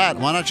fine with that.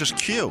 Why not just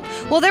Q?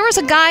 Well, there was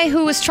a guy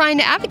who was trying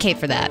to advocate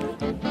for that.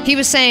 He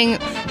was saying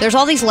there's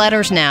all these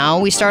letters now.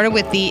 We started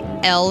with the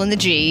L and the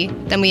G,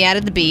 then we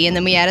added the B, and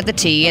then we added the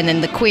T, and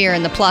then the queer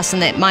and the plus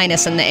and the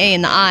minus and the A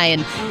and the I.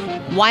 And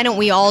why don't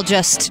we all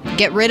just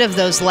get rid of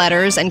those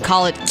letters and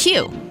call it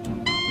Q?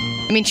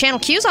 I mean, Channel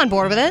Q's on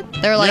board with it.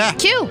 They're like,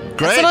 Q. Great.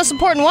 That's the most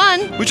important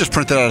one. We just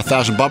printed out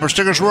 1,000 bumper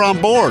stickers. We're on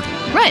board.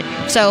 Right.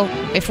 So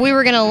if we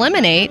were going to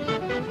eliminate,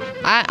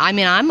 I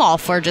mean, I'm all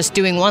for just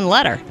doing one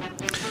letter.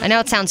 I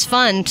know it sounds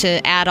fun to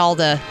add all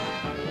the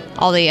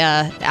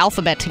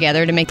alphabet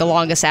together to make the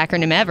longest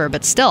acronym ever,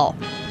 but still,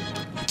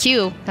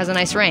 Q has a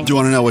nice ring. Do you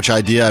want to know which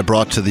idea I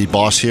brought to the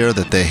boss here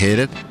that they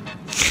hated?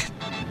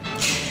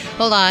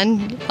 Hold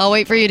on. I'll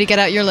wait for you to get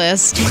out your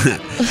list.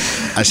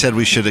 I said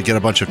we should get a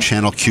bunch of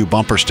Channel Q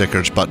bumper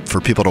stickers, but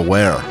for people to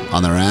wear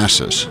on their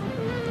asses.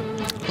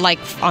 Like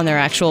on their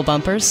actual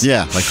bumpers?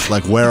 Yeah,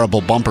 like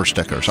wearable bumper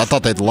stickers. I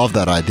thought they'd love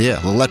that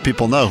idea. They'll let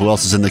people know who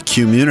else is in the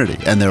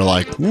community. And they're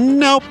like,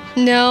 nope.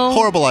 No.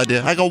 Horrible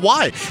idea. I go,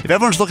 why? If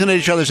everyone's looking at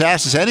each other's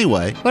asses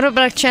anyway. What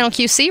about a Channel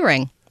Q C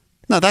ring?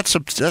 No, that's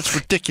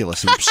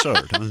ridiculous and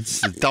absurd.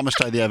 It's the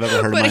dumbest idea I've ever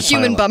heard in my But a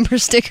human bumper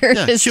sticker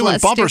is human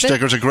less bumper stupid.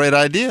 sticker is a great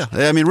idea.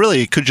 I mean,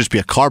 really, it could just be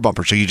a car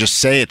bumper. So you just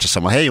say it to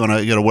someone, hey, you want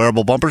to get a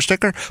wearable bumper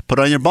sticker? Put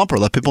it on your bumper.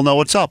 Let people know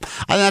what's up.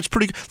 I think that's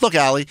pretty good. Look,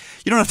 Allie,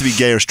 you don't have to be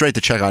gay or straight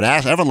to check out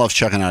asses. Everyone loves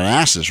checking out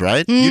asses,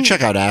 right? You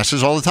check out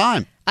asses all the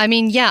time. I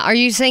mean, yeah. Are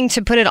you saying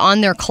to put it on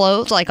their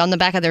clothes, like on the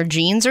back of their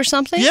jeans or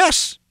something?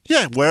 Yes.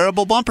 Yeah,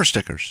 wearable bumper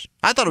stickers.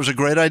 I thought it was a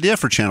great idea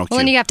for Channel Q. Well,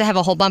 then you have to have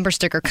a whole bumper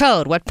sticker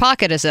code. What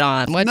pocket is it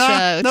on? Which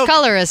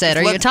color is it?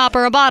 Are you a top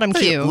or a bottom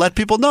Q? Let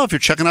people know if you're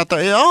checking out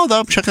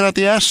I'm checking out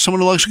the ass of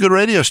someone who likes a good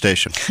radio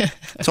station.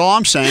 That's all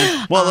I'm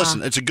saying. Well,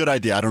 listen, it's a good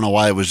idea. I don't know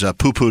why it was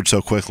poo-pooed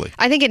so quickly.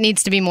 I think it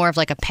needs to be more of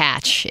like a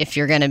patch if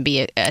you're going to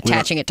be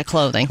attaching it to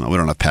clothing. No, we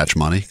don't have patch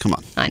money. Come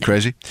on. I know.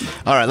 Crazy?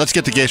 All right, let's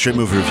get to Gay Straight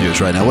Movie Reviews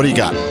right now. What do you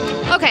got?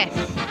 Okay.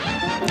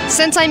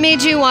 Since I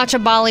made you watch a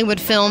Bollywood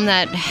film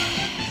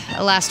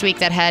last week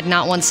that had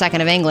not 1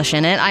 second of English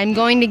in it, I'm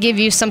going to give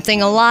you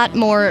something a lot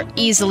more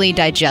easily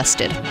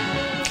digested.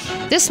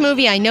 This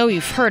movie I know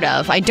you've heard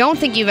of. I don't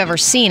think you've ever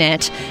seen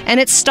it, and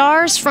it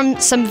stars from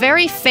some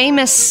very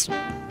famous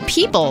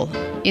people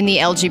in the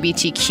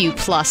LGBTQ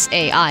plus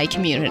AI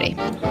community.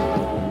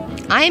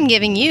 I am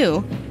giving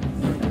you,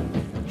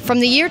 from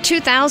the year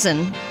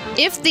 2000,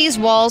 If These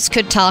Walls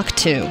Could Talk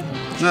Too.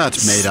 No,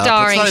 it's made up.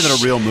 It's not even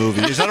a real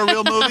movie. Is that a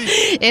real movie?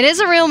 It is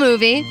a real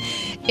movie.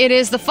 It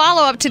is the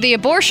follow-up to the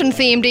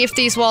abortion-themed If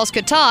These Walls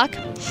Could Talk.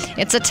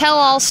 It's a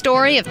tell-all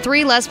story of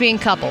 3 lesbian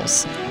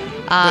couples.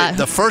 Wait,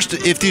 the first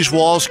If These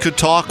Walls Could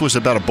Talk was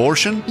about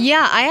abortion?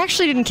 Yeah, I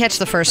actually didn't catch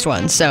the first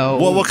one, so...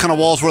 Well, what kind of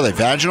walls were they?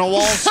 Vaginal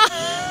walls?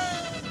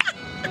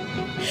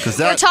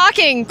 We're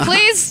talking.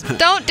 Please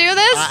don't do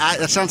this.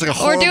 That sounds like a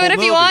or horrible do it if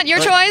movie. you want. Your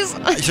choice.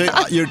 So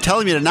you're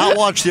telling me to not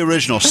watch the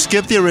original,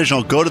 skip the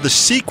original, go to the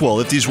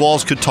sequel, If These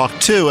Walls Could Talk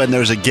 2, and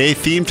there's a gay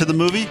theme to the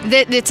movie?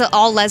 It's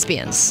all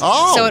lesbians.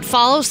 Oh. So it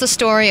follows the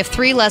story of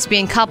 3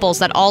 lesbian couples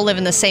that all live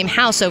in the same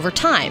house over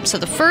time. So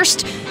the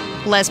first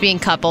lesbian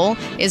couple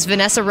is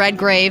Vanessa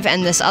Redgrave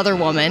and this other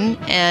woman,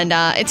 and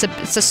it's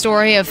a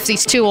story of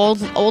these 2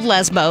 old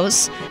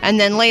lesbos. And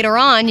then later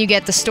on, you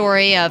get the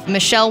story of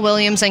Michelle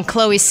Williams and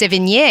Chloe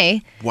Sevigny,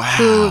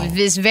 who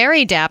is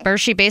very dapper.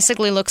 She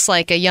basically looks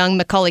like a young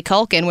Macaulay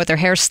Culkin with her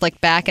hair slicked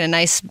back and a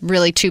nice,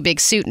 really too big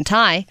suit and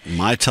tie.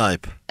 My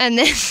type. And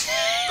then...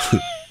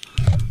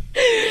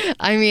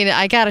 I mean,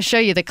 I got to show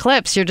you the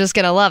clips. You're just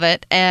going to love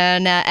it.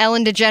 And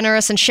Ellen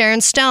DeGeneres and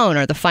Sharon Stone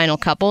are the final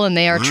couple, and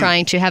they are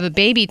trying to have a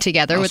baby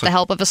together with the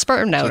help of a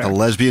sperm donor. Like a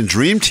lesbian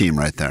dream team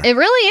right there. It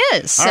really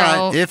is. All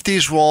right. If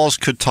These Walls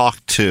Could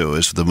Talk 2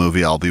 is the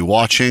movie I'll be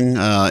watching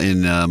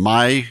in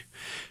my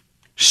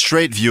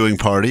straight viewing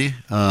party.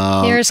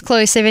 Here's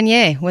Chloe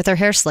Sevigny with her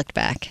hair slicked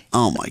back.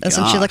 Oh, my God.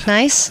 Doesn't she look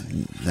nice?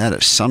 That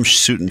is some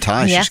suit and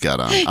tie she's got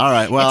on. All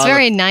right. Well, it's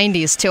very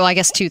 90s, too. I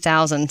guess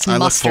 2000s.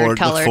 Mustard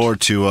colored. Look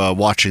forward to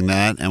watching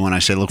that. And when I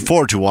say look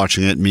forward to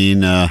watching it,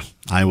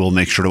 I will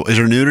make sure to... Is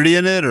there nudity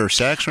in it or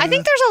sex? Or I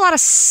think there's a lot of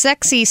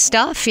sexy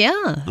stuff,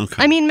 yeah. Okay.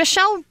 I mean,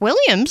 Michelle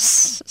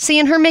Williams,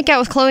 seeing her make out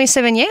with Chloe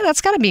Sevigny,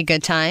 that's got to be a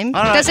good time.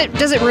 All right.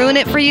 Does it ruin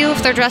it for you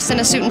if they're dressed in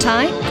a suit and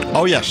tie?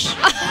 Oh, yes.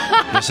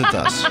 Yes, it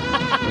does.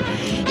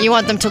 You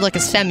want them to look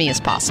as femmy as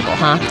possible,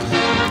 huh?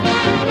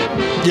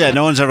 Yeah,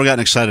 no one's ever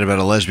gotten excited about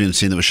a lesbian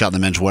scene that was shot in the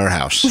Men's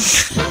Warehouse.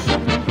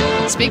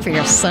 Speak for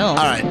yourself.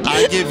 All right,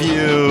 I give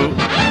you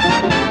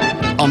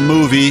a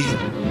movie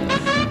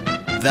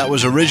that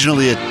was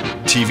originally a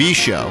TV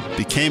show,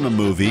 became a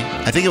movie.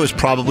 I think it was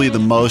probably the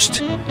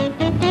most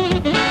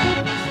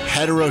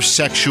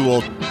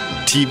heterosexual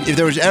TV. If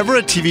there was ever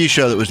a TV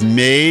show that was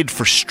made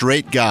for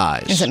straight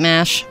guys. Is it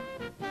MASH?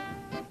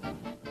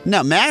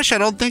 No, MASH, I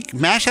don't think.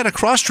 MASH had a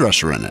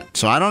cross-dresser in it.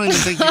 So I don't even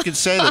think you could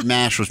say that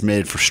MASH was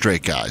made for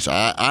straight guys.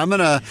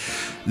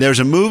 There's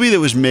a movie that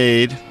was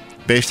made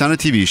based on a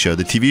TV show.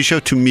 The TV show,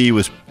 to me,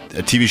 was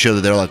a TV show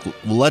that they're like,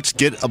 well, let's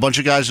get a bunch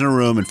of guys in a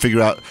room and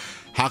figure out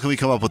how can we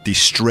come up with the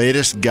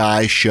straightest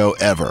guy show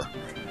ever.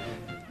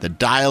 The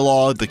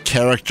dialogue, the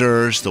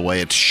characters, the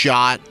way it's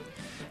shot.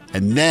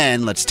 And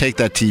then let's take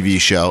that TV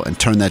show and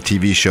turn that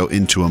TV show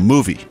into a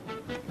movie.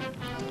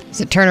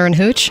 Is it Turner and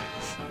Hooch?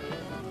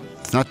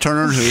 It's not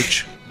Turner and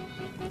Hooch.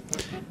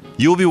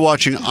 You'll be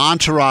watching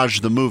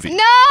Entourage the movie.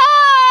 No!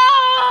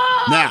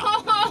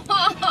 Now,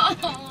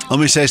 let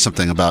me say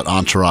something about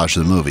Entourage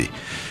the movie.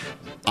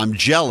 I'm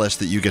jealous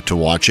that you get to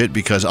watch it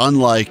because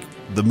unlike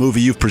the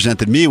movie you've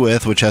presented me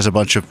with, which has a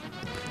bunch of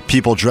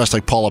people dressed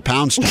like Paula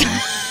Poundstone,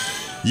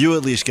 you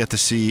at least get to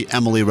see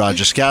Emily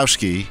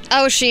Ratajkowski.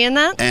 Oh, is she in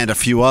that? And a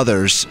few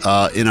others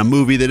in a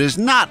movie that is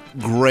not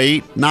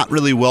great, not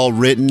really well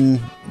written,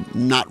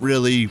 not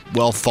really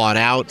well thought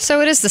out.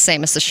 So it is the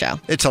same as the show.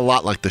 It's a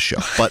lot like the show,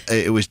 but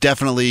it was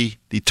definitely,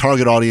 the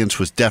target audience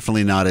was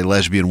definitely not a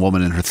lesbian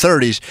woman in her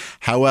 30s.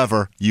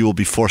 However, you will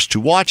be forced to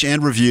watch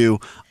and review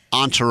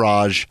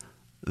Entourage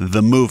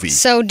the movie.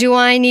 So do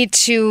I need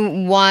to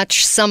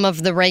watch some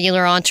of the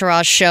regular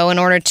Entourage show in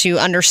order to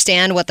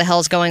understand what the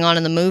hell's going on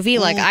in the movie?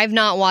 Like, I've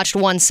not watched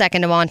 1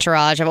 second of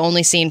Entourage. I've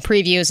only seen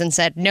previews and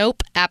said,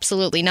 nope,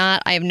 absolutely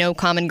not. I have no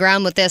common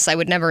ground with this. I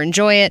would never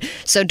enjoy it.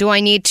 So do I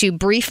need to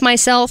brief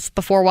myself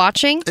before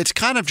watching? It's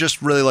kind of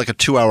just really like a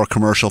 2-hour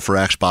commercial for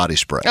Axe body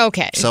spray.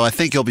 Okay. So I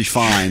think you'll be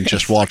fine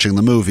just watching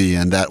the movie,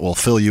 and that will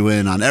fill you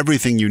in on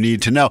everything you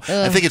need to know.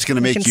 I think it's going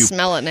to make I can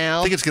smell it now.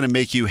 I think it's going to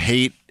make you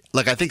hate.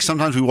 Like, I think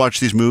sometimes we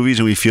watch these movies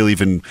and we feel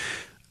even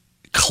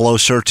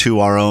closer to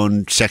our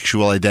own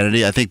sexual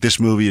identity. I think this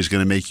movie is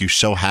going to make you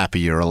so happy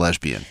you're a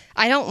lesbian.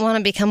 I don't want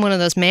to become one of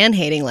those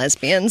man-hating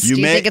lesbians. Do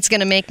you think it's going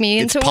to make me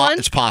into one?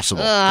 It's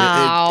possible.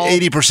 Oh.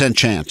 80%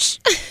 chance.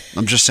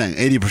 I'm just saying,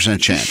 80%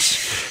 chance.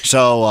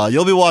 So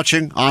you'll be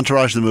watching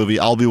Entourage the movie.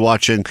 I'll be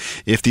watching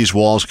If These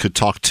Walls Could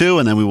Talk 2,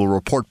 and then we will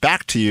report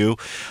back to you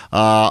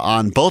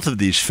on both of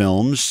these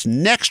films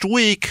next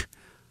week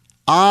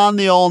on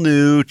the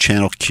all-new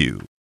Channel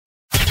Q.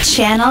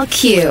 Channel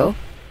Q.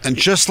 And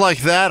just like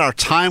that, our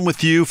time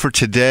with you for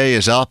today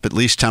is up, at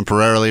least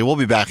temporarily. We'll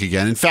be back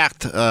again. In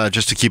fact,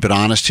 just to keep it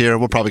honest here,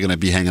 we're probably going to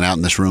be hanging out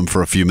in this room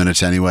for a few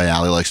minutes anyway.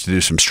 Allie likes to do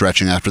some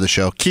stretching after the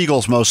show.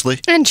 Kegels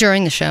mostly. And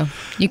during the show.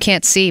 You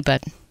can't see,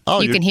 but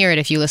Oh, you can hear it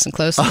if you listen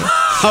closely.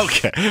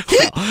 Okay.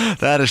 Well,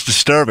 that is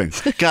disturbing.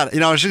 God,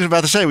 I was just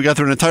about to say, we got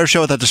through an entire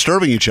show without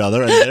disturbing each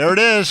other, and there it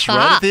is,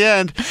 right at the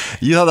end.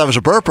 You thought that was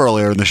a burp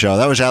earlier in the show.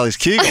 That was Allie's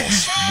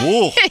Kegels.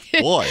 Whoa,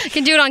 boy. I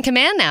can do it on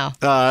command now.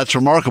 That's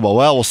remarkable.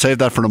 Well, we'll save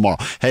that for tomorrow.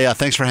 Hey,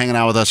 thanks for hanging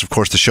out with us. Of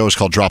course, the show is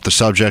called Drop the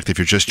Subject. If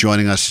you're just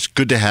joining us, it's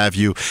good to have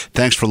you.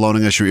 Thanks for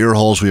loaning us your ear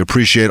holes. We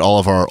appreciate all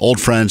of our old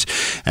friends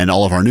and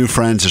all of our new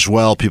friends as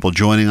well. People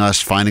joining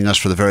us, finding us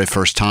for the very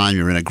first time.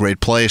 You're in a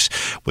great place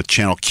with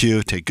Channel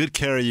Q. Take good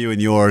care of you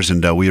and yours,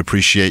 and we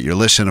appreciate your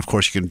listen. Of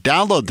course, you can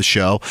download the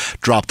show,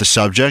 Drop the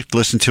Subject,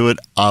 listen to it,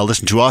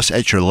 listen to us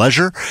at your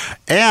leisure,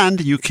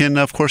 and you can,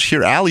 of course,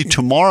 hear Allie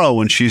tomorrow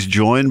when she's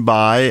joined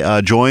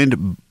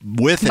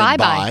with and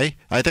by.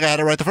 I think I had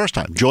it right the first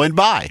time. Joined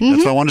by.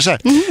 That's what I wanted to say.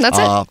 That's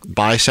it.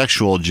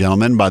 Bisexual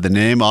gentleman by the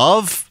name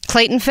of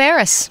Clayton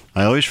Ferris.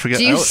 I always forget.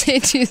 Do you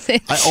think you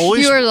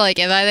were like,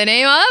 am I the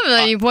name of? And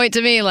then you point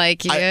to me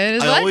like, I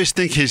always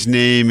think his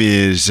name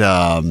is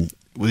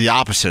the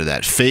opposite of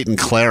that, Fate and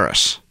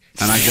Claris.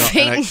 And I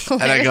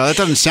go, that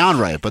doesn't sound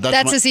right, but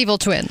that's his evil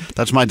twin.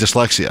 That's my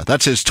dyslexia.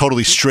 That's his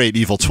totally straight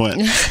evil twin.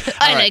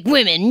 I like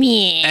women.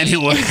 Yeah.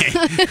 Anyway,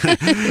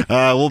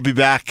 we'll be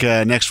back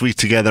next week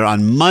together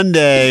on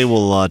Monday.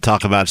 We'll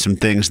talk about some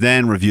things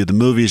then, review the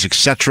movies,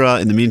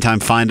 etc. In the meantime,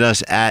 find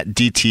us at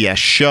DTS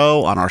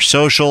Show on our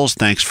socials.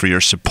 Thanks for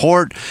your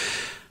support.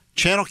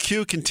 Channel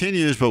Q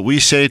continues, but we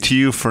say to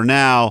you for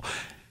now,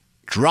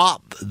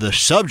 drop the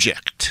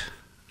subject.